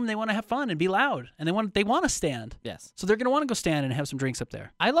to a game. They want to have fun and be loud, and they want to stand. Yes. So they're going to want to go stand and have some drinks up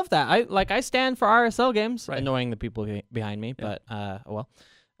there. I love that. I stand for RSL games, Right. annoying the people behind me, Yeah.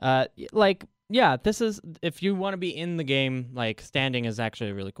 but this is if you want to be in the game, like standing is actually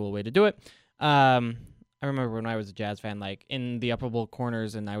a really cool way to do it. I remember when I was a Jazz fan, like in the upper bowl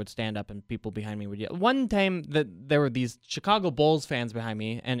corners, and I would stand up, and people behind me would yell. One time that there were these Chicago Bulls fans behind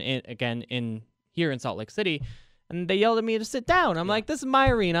me, and here in Salt Lake City, and they yelled at me to sit down. I'm like, this is my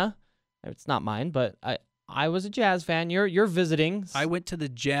arena. It's not mine, but I was a Jazz fan. You're visiting. I went to the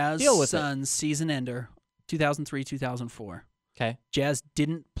Jazz Deal with it. Suns season ender, 2003-2004. Okay. Jazz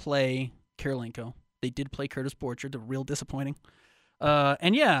didn't play Kirilenko. They did play Curtis Borchardt. They're real disappointing.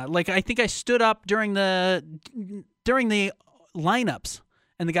 And yeah, like I think I stood up during the lineups,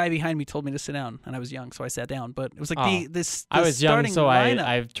 and the guy behind me told me to sit down, and I was young, so I sat down. But it was like this I was young, starting so lineup.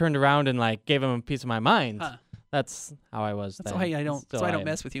 I turned around and like gave him a piece of my mind. Huh. That's how I was. That's then. why I don't. Still So I am. don't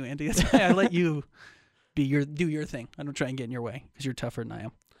mess with you, Andy. That's why I let you do your thing. I don't try and get in your way because you're tougher than I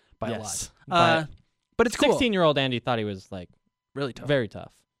am by Yes, a lot. But it's cool. 16-year-old Andy thought he was like Really tough. very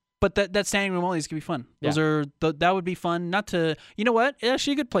tough. But that standing room only is gonna be fun. Yeah. Those are that would be fun. Not to, you know what? It's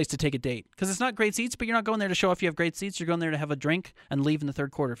actually a good place to take a date because it's not great seats, but you're not going there to show off you have great seats. You're going there to have a drink and leave in the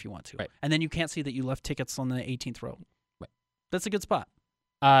third quarter if you want to. Right. And then you can't see that you left tickets on the 18th row. Right. That's a good spot.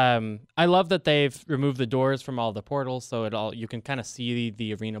 I love that they've removed the doors from all the portals, so you can kind of see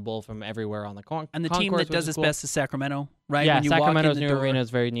the arena bowl from everywhere on the And the concourse, team that which does is its cool. best is Sacramento, right? Yeah, when you Sacramento's walk in the new door, arena is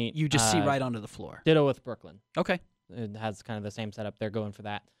very neat. you just see right onto the floor. Ditto with Brooklyn. Okay. It has kind of the same setup. They're going for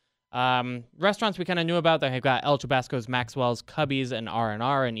that. Restaurants we kind of knew about. They've got El Chubasco's, Maxwell's, Cubby's, and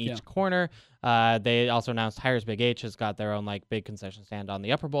R&R in each corner. They also announced Hires Big H has got their own like big concession stand on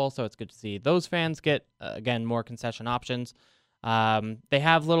the upper bowl, so it's good to see those fans get again more concession options. They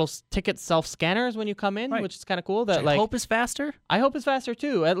have little ticket self scanners when you come in, Right. which is kind of cool. That I like hope is faster. I hope it's faster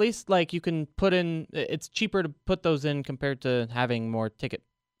too. At least like you can put in. It's cheaper to put those in compared to having more ticket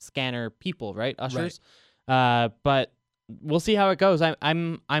scanner people, right? Ushers. But we'll see how it goes.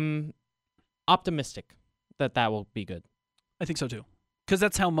 I'm optimistic that will be good. I think so too. Because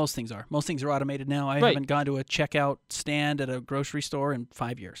that's how most things are. Most things are automated now. I Right. haven't gone to a checkout stand at a grocery store in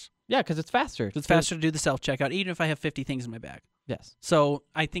 5 years. Yeah, because it's faster. It's faster to do the self-checkout, even if I have 50 things in my bag. Yes. So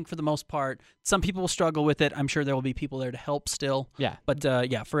I think for the most part, some people will struggle with it. I'm sure there will be people there to help still. Yeah. But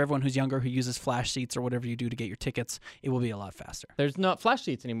yeah, for everyone who's younger who uses flash seats or whatever you do to get your tickets, it will be a lot faster. There's no flash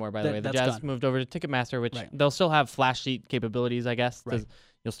sheets anymore, by the way. The That's Jazz gone. moved over to Ticketmaster, which Right. they'll still have flash sheet capabilities, I guess. Right.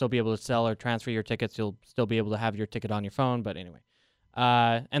 You'll still be able to sell or transfer your tickets. You'll still be able to have your ticket on your phone. But anyway.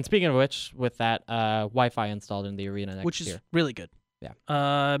 And speaking of which, with that, Wi-Fi installed in the arena next Which is year. really good.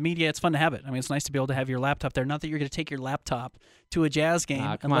 Yeah. Media, it's fun to have it. I mean, it's nice to be able to have your laptop there. Not that you're going to take your laptop to a Jazz game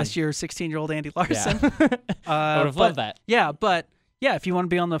come unless on. you're 16-year-old Andy Larson. I would have loved that. Yeah, but yeah, if you want to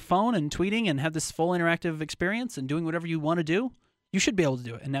be on the phone and tweeting and have this full interactive experience and doing whatever you want to do, you should be able to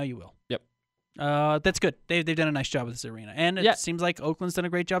do it, and now you will. Yep. That's good. They've done a nice job with this arena, and it seems like Oakland's done a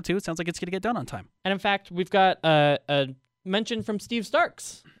great job too. It sounds like it's going to get done on time. And in fact, we've got a mention from Steve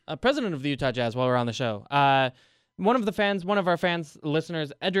Starks, president of the Utah Jazz, while we're on the show. One of our fans,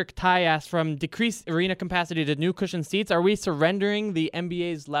 listeners, Edric Ty asked, from decreased arena capacity to new cushion seats, are we surrendering the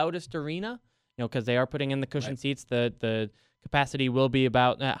NBA's loudest arena? You know, because they are putting in the cushion seats. The capacity will be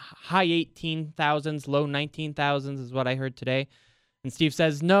about high 18,000s, low 19,000s is what I heard today. And Steve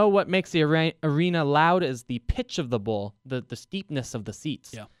says, no, what makes the arena loud is the pitch of the bowl, the steepness of the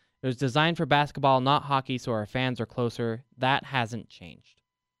seats. Yeah. It was designed for basketball, not hockey, so our fans are closer. That hasn't changed.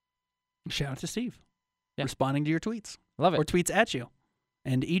 Shout out to Steve, Yeah. responding to your tweets Love it. or tweets at you,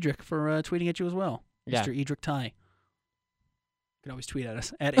 and Edric for tweeting at you as well. Yeah. Mr. Edric Ty. You can always tweet at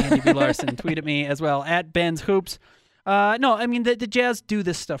us at Andy B. Larson. Tweet at me as well at Ben's Hoops. No, I mean the Jazz do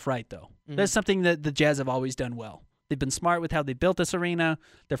this stuff right though. Mhm. That's something that the Jazz have always done well. They've been smart with how they built this arena.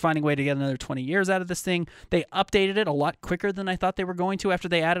 They're finding a way to get another 20 years out of this thing. They updated it a lot quicker than I thought they were going to after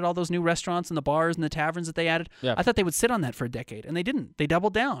they added all those new restaurants and the bars and the taverns that they added. Yeah. I thought they would sit on that for a decade, and they didn't. They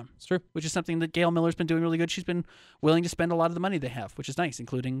doubled down. It's true. Which is something that Gail Miller's been doing really good. She's been willing to spend a lot of the money they have, which is nice,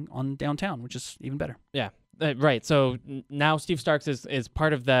 including on downtown, which is even better. Yeah. Right. So now Steve Starks is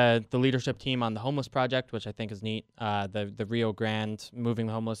part of the leadership team on the homeless project, which I think is neat. The Rio Grande, moving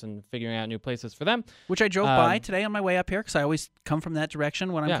the homeless and figuring out new places for them. Which I drove by today on my way up here because I always come from that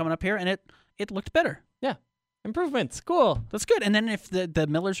direction when I'm coming up here, and it looked better. Yeah. Improvements. Cool. That's good. And then if the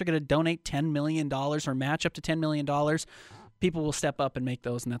Millers are going to donate $10 million or match up to $10 million, people will step up and make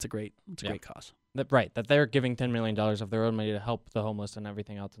those, and that's a great cause. Right. That they're giving $10 million of their own money to help the homeless and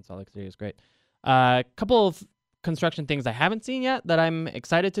everything else in Salt Lake City is great. A couple of construction things I haven't seen yet that I'm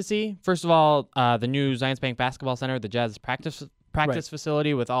excited to see. First of all, the new Zions Bank Basketball Center, the Jazz practice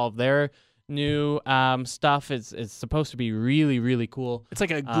facility with all of their new stuff is supposed to be really, really cool. It's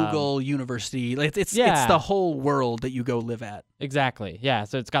like a Google university. It's the whole world that you go live at. Exactly. Yeah.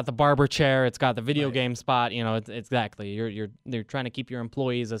 So it's got the barber chair. It's got the video game spot. It's exactly. You're trying to keep your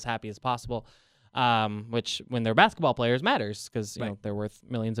employees as happy as possible. Which when they're basketball players matters because they're worth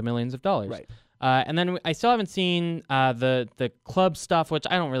millions and millions of dollars. Right. And then I still haven't seen the club stuff, which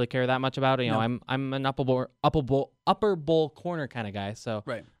I don't really care that much about. I'm an upper bowl corner kind of guy. So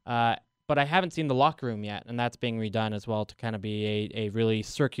right. But I haven't seen the locker room yet, and that's being redone as well to kind of be a really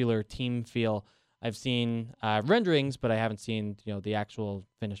circular team feel. I've seen renderings, but I haven't seen the actual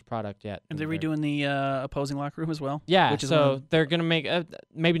finished product yet. And they're redoing the opposing locker room as well. Yeah, so they're gonna make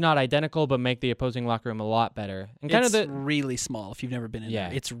maybe not identical, but make the opposing locker room a lot better. And it's really small. If you've never been in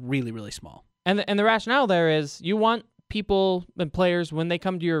there, it's really, really small. And the rationale there is you want people and players when they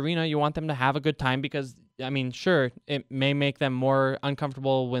come to your arena, you want them to have a good time because. I mean, sure, it may make them more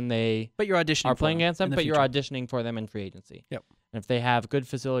uncomfortable when they you're auditioning are playing against them, but future. You're auditioning for them in free agency. Yep. And if they have good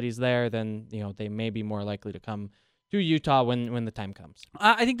facilities there, then they may be more likely to come to Utah when the time comes.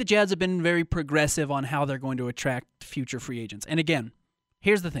 I think the Jazz have been very progressive on how they're going to attract future free agents. And again,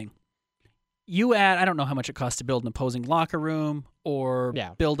 here's the thing. I don't know how much it costs to build an opposing locker room or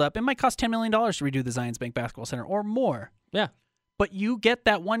build up. It might cost $10 million to redo the Zions Bank Basketball Center or more. Yeah. But you get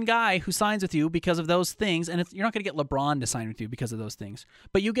that one guy who signs with you because of those things, and you're not going to get LeBron to sign with you because of those things.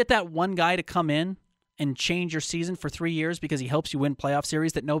 But you get that one guy to come in and change your season for 3 years because he helps you win playoff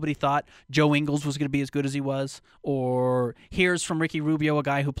series that nobody thought Joe Ingles was going to be as good as he was. Or here's from Ricky Rubio, a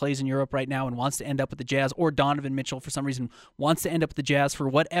guy who plays in Europe right now and wants to end up with the Jazz. Or Donovan Mitchell, for some reason, wants to end up with the Jazz for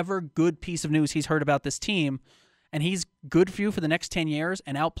whatever good piece of news he's heard about this team. And he's good for you for the next 10 years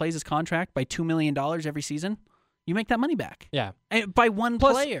and outplays his contract by $2 million every season. You make that money back. Yeah. By one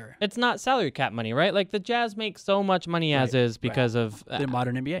player. It's not salary cap money, right? Like the Jazz make so much money as is because of the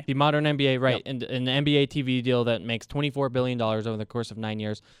modern NBA. The modern NBA, right. Yep. And an NBA TV deal that makes $24 billion over the course of 9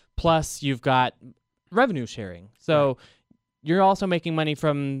 years. Plus you've got revenue sharing. So you're also making money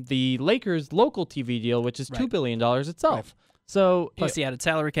from the Lakers local TV deal, which is $2 billion itself. Right. So plus the added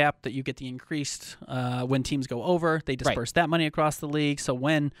salary cap that you get the increased when teams go over. They disperse that money across the league. So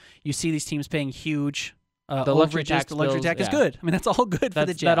when you see these teams paying huge the luxury tax is good. I mean, that's all good for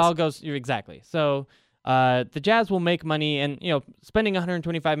the Jazz. That all goes exactly. So the Jazz will make money, and spending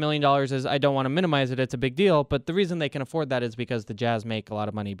 $125 million is. I don't want to minimize it. It's a big deal, but the reason they can afford that is because the Jazz make a lot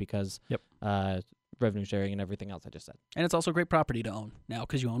of money because revenue sharing and everything else I just said. And it's also great property to own now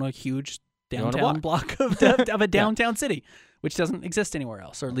because you own a huge downtown block of a downtown city, which doesn't exist anywhere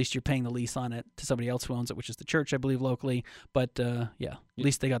else, or at least you're paying the lease on it to somebody else who owns it, which is the church, I believe, locally. But at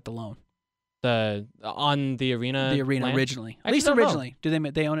least they got the loan. On the arena. The arena land? Originally. At least originally. Do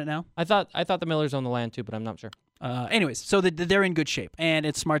they own it now? I thought the Millers own the land too, but I'm not sure. Anyways, so they're in good shape, and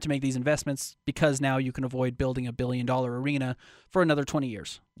it's smart to make these investments because now you can avoid building $1 billion arena for another 20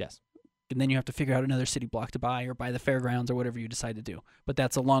 years. Yes. And then you have to figure out another city block to buy or buy the fairgrounds or whatever you decide to do. But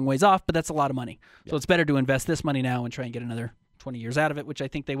that's a long ways off, but that's a lot of money. So it's better to invest this money now and try and get another 20 years out of it, which I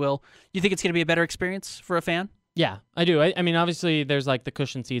think they will. You think it's going to be a better experience for a fan? Yeah, I do. I mean, obviously, there's like the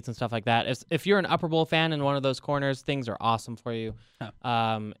cushion seats and stuff like that. If you're an Upper Bowl fan in one of those corners, things are awesome for you.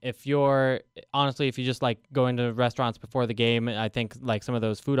 Oh. If you just like going to restaurants before the game, I think like some of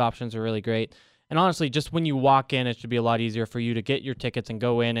those food options are really great. And honestly, just when you walk in, it should be a lot easier for you to get your tickets and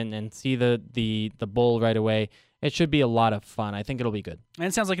go in and see the bowl right away. It should be a lot of fun. I think it'll be good. And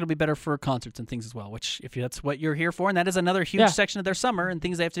it sounds like it'll be better for concerts and things as well, which if that's what you're here for, and that is another huge section of their summer and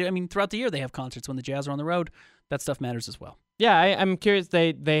things they have to do. I mean, throughout the year they have concerts when the Jazz are on the road. That stuff matters as well. Yeah, I'm curious.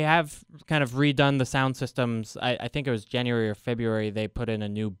 They have kind of redone the sound systems. I think it was January or February they put in a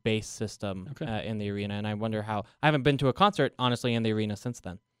new bass system in the arena, and I wonder how. I haven't been to a concert, honestly, in the arena since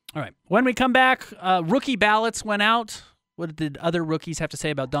then. All right. When we come back, rookie ballots went out. What did other rookies have to say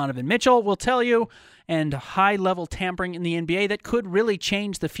about Donovan Mitchell? We'll tell you. And high-level tampering in the NBA that could really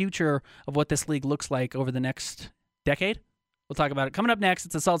change the future of what this league looks like over the next decade. We'll talk about it coming up next.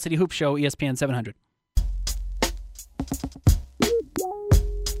 It's the Salt City Hoop Show, ESPN 700.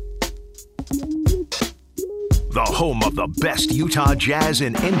 The home of the best Utah Jazz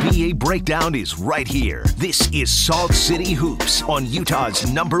and NBA breakdown is right here. This is Salt City Hoops on Utah's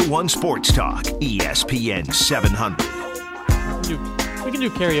 #1 sports talk, ESPN 700. We can do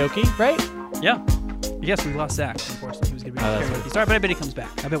karaoke, right? Yeah. Yes, we lost Zach. Unfortunately, he was going to be on karaoke star, but I bet he comes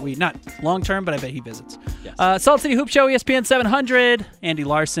back. I bet not long term, but I bet he visits. Yes. Salt City Hoop Show, ESPN 700. Andy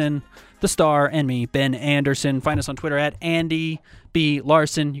Larson, the Star, and me, Ben Anderson. Find us on Twitter at Andy B.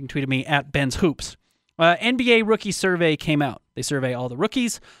 Larson. You can tweet at me at Ben's Hoops. NBA rookie survey came out. They survey all the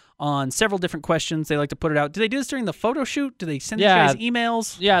rookies on several different questions. They like to put it out. Do they do this during the photo shoot? Do they send you guys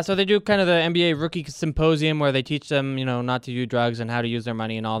emails? Yeah, so they do kind of the NBA rookie symposium where they teach them, not to do drugs and how to use their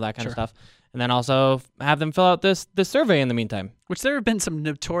money and all that kind of stuff. And then also have them fill out this survey in the meantime. Which there have been some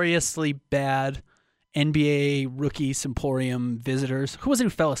notoriously bad NBA rookie symposium visitors. Who was it who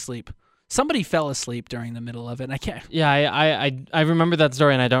fell asleep? Somebody fell asleep during the middle of it, and I can't. Yeah, I remember that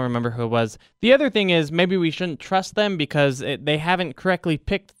story, and I don't remember who it was. The other thing is maybe we shouldn't trust them because they haven't correctly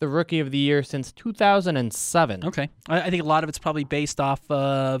picked the Rookie of the Year since 2007. Okay. I think a lot of it's probably based off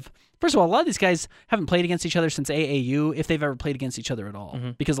of... First of all, a lot of these guys haven't played against each other since AAU, if they've ever played against each other at all.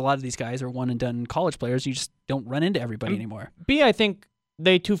 Mm-hmm. Because a lot of these guys are one-and-done college players. You just don't run into everybody anymore. B, I think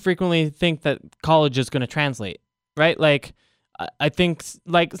they too frequently think that college is going to translate, right? Like, I think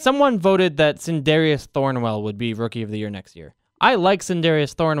someone voted that Sindarius Thornwell would be Rookie of the Year next year. I like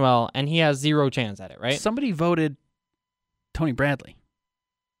Sindarius Thornwell, and he has zero chance at it, right? Somebody voted Tony Bradley.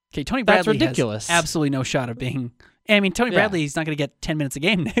 Okay, Tony Bradley That's ridiculous. Has absolutely no shot of being... Tony Bradley, he's not going to get 10 minutes a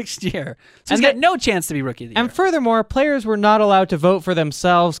game next year. So he's got no chance to be Rookie of the Year. And furthermore, players were not allowed to vote for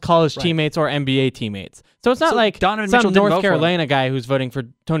themselves, college teammates, or NBA teammates. So it's not like Donovan some Mitchell North Carolina guy who's voting for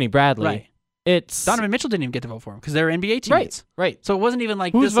Tony Bradley. Right. It's Donovan Mitchell didn't even get to vote for him because they're NBA teammates. Right. So it wasn't even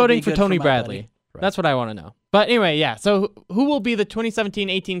like who's voting for Tony for Bradley. Right. That's what I want to know. But anyway, yeah. So who will be the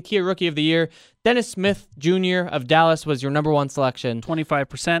 2017-18 Kia Rookie of the Year? Dennis Smith Jr. of Dallas was your #1 selection.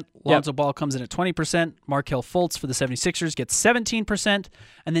 25%. Lonzo Ball comes in at 20%. Markelle Fultz for the 76ers gets 17%.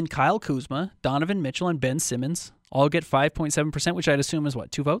 And then Kyle Kuzma, Donovan Mitchell, and Ben Simmons all get 5.7%, which I'd assume is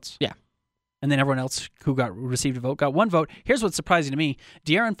what, 2 votes? Yeah. And then everyone else who received a vote got 1 vote. Here's what's surprising to me.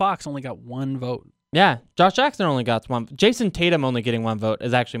 De'Aaron Fox only got 1 vote. Yeah, Josh Jackson only got 1. Jason Tatum only getting 1 vote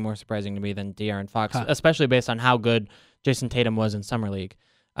is actually more surprising to me than De'Aaron Fox, especially based on how good Jason Tatum was in Summer League.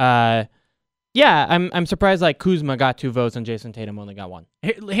 Yeah, I'm surprised Kuzma got 2 votes and Jason Tatum only got 1.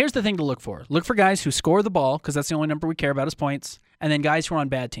 Here's the thing to look for. Look for guys who score the ball, because that's the only number we care about is points, and then guys who are on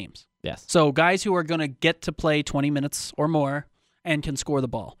bad teams. Yes. So guys who are going to get to play 20 minutes or more and can score the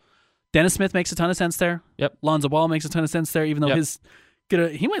ball. Dennis Smith makes a ton of sense there. Yep. Lonzo Ball makes a ton of sense there, even though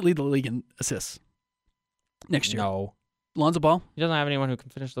he might lead the league in assists next year. No. Lonzo Ball? He doesn't have anyone who can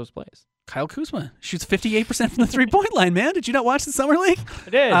finish those plays. Kyle Kuzma shoots 58% from the three-point line, man. Did you not watch the Summer League? I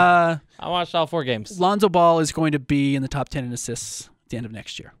did. I watched all 4 games. Lonzo Ball is going to be in the top 10 in assists at the end of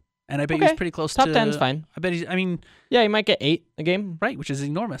next year. And I bet he's pretty close top to... Top 10's fine. I bet yeah, he might get 8 a game. Right, which is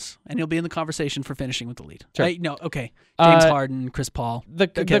enormous. And he'll be in the conversation for finishing with the lead. Sure. No, okay. James Harden, Chris Paul.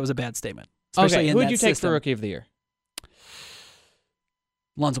 That was a bad statement. Especially who would you take for Rookie of the Year?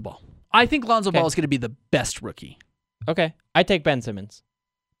 Lonzo Ball. I think Lonzo Ball is going to be the best rookie. Okay. I take Ben Simmons.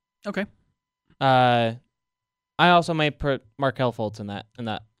 Okay. I also might put Markelle Fultz in that.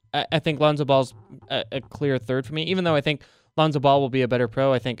 I think Lonzo Ball's a clear third for me, even though I think Lonzo Ball will be a better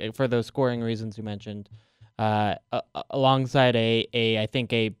pro. I think for those scoring reasons you mentioned, alongside I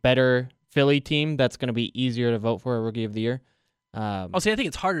think a better Philly team that's going to be easier to vote for a Rookie of the Year. I think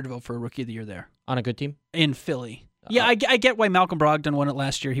it's harder to vote for a Rookie of the Year there. On a good team? In Philly. Yeah, I get why Malcolm Brogdon won it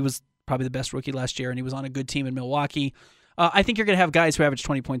last year. He was probably the best rookie last year, and he was on a good team in Milwaukee. I think you're going to have guys who average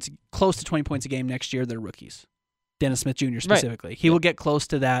 20 points, close to 20 points a game next year that are rookies. Dennis Smith Jr. specifically. Right. He will get close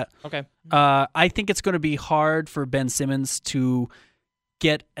to that. Okay. I think it's going to be hard for Ben Simmons to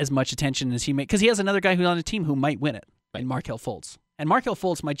get as much attention as he may, because he has another guy who's on a team who might win it, in Markelle Fultz. And Markelle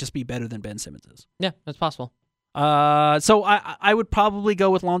Fultz might just be better than Ben Simmons is. Yeah, that's possible. So I would probably go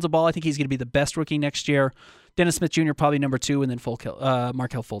with Lonzo Ball. I think he's going to be the best rookie next year. Dennis Smith Jr. probably number 2, and then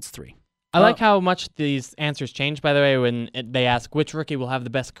Markelle Fultz 3. I like how much these answers change, by the way, when they ask which rookie will have the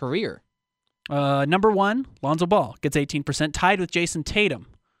best career. Number 1, Lonzo Ball gets 18%, tied with Jason Tatum.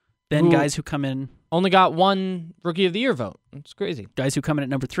 Then guys who come in... Only got 1 Rookie of the Year vote. It's crazy. Guys who come in at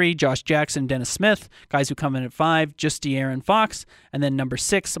number 3, Josh Jackson, Dennis Smith. Guys who come in at 5, just De'Aaron Fox. And then number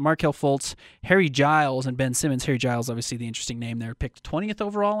 6, Markelle Fultz, Harry Giles, and Ben Simmons. Harry Giles, obviously the interesting name there. Picked 20th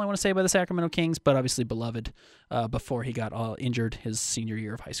overall, I want to say, by the Sacramento Kings, but obviously beloved before he got injured his senior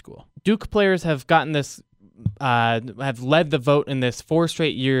year of high school. Duke players have gotten this... have led the vote in this 4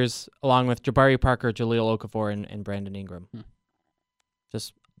 straight years, along with Jabari Parker, Jahlil Okafor, and Brandon Ingram.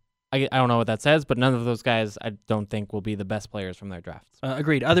 Just I don't know what that says, but none of those guys I don't think will be the best players from their drafts.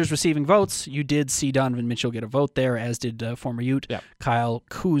 Agreed. Others receiving votes. You did see Donovan Mitchell get a vote there, as did former Ute Kyle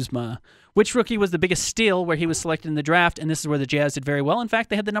Kuzma. Which rookie was the biggest steal where he was selected in the draft? And this is where the Jazz did very well. In fact,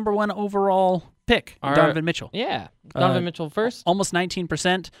 they had the number 1 overall pick, Donovan Mitchell. Yeah, Donovan Mitchell first. Almost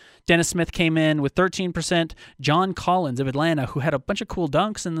 19%. Dennis Smith came in with 13%. John Collins of Atlanta, who had a bunch of cool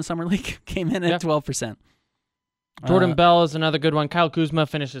dunks in the Summer League, came in at 12%. Jordan Bell is another good one. Kyle Kuzma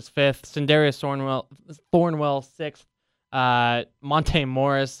finishes 5th. Sindarius Thornwell 6th. Monte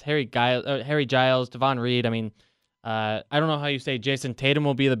Morris, Harry Giles, Devon Reed. I mean, I don't know how you say Jason Tatum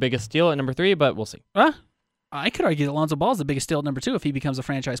will be the biggest steal at number 3, but we'll see. I could argue that Lonzo Ball is the biggest steal at number 2 if he becomes a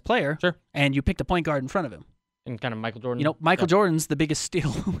franchise player. Sure. And you picked a point guard in front of him. And kind of Michael Jordan. You know, Michael Jordan's the biggest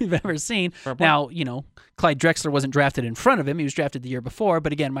steal we've ever seen. Now, you know, Clyde Drexler wasn't drafted in front of him. He was drafted the year before.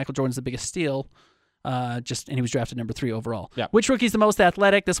 But again, Michael Jordan's the biggest steal. And he was drafted number 3 overall. Yeah. Which rookie's the most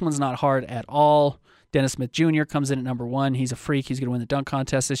athletic? This one's not hard at all. Dennis Smith Jr. comes in at number 1. He's a freak. He's going to win the dunk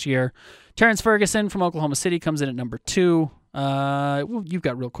contest this year. Terrence Ferguson from Oklahoma City comes in at number 2. You've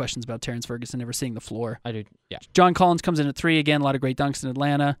got real questions about Terrence Ferguson never seeing the floor. I do, yeah. John Collins comes in at 3. Again, a lot of great dunks in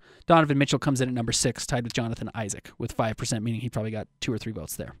Atlanta. Donovan Mitchell comes in at number 6, tied with Jonathan Isaac with 5%, meaning he probably got 2 or 3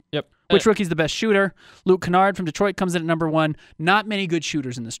 votes there. Yep. Which rookie's the best shooter? Luke Kennard from Detroit comes in at number 1. Not many good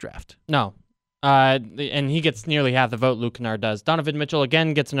shooters in this draft. No. And he gets nearly half the vote. Luke Kennard does. Donovan Mitchell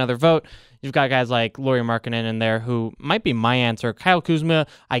again gets another vote. You've got guys like Lauri Markkanen in there who might be my answer. Kyle Kuzma,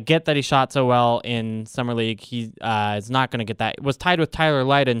 I get that he shot so well in Summer League. He is not going to get that. Was tied with Tyler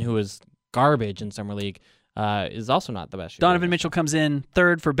Lydon, who is garbage in Summer League. Is also not the best shooter. Donovan Mitchell comes in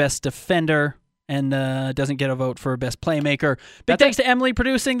 3rd for best defender and doesn't get a vote for best playmaker. Big thanks to Emily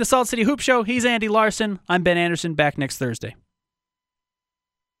producing the Salt City Hoop Show. He's Andy Larson. I'm Ben Anderson. Back next Thursday.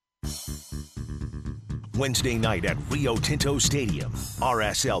 Wednesday night at Rio Tinto Stadium,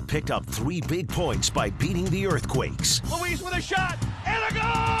 RSL picked up 3 big points by beating the Earthquakes. Luis with a shot and a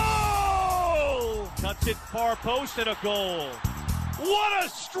goal! Cuts it far post and a goal. What a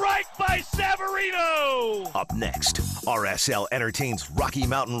strike by Severino! Up next, RSL entertains Rocky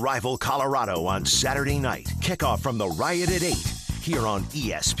Mountain rival Colorado on Saturday night. Kickoff from the Riot at 8 here on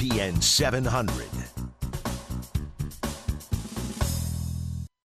ESPN 700.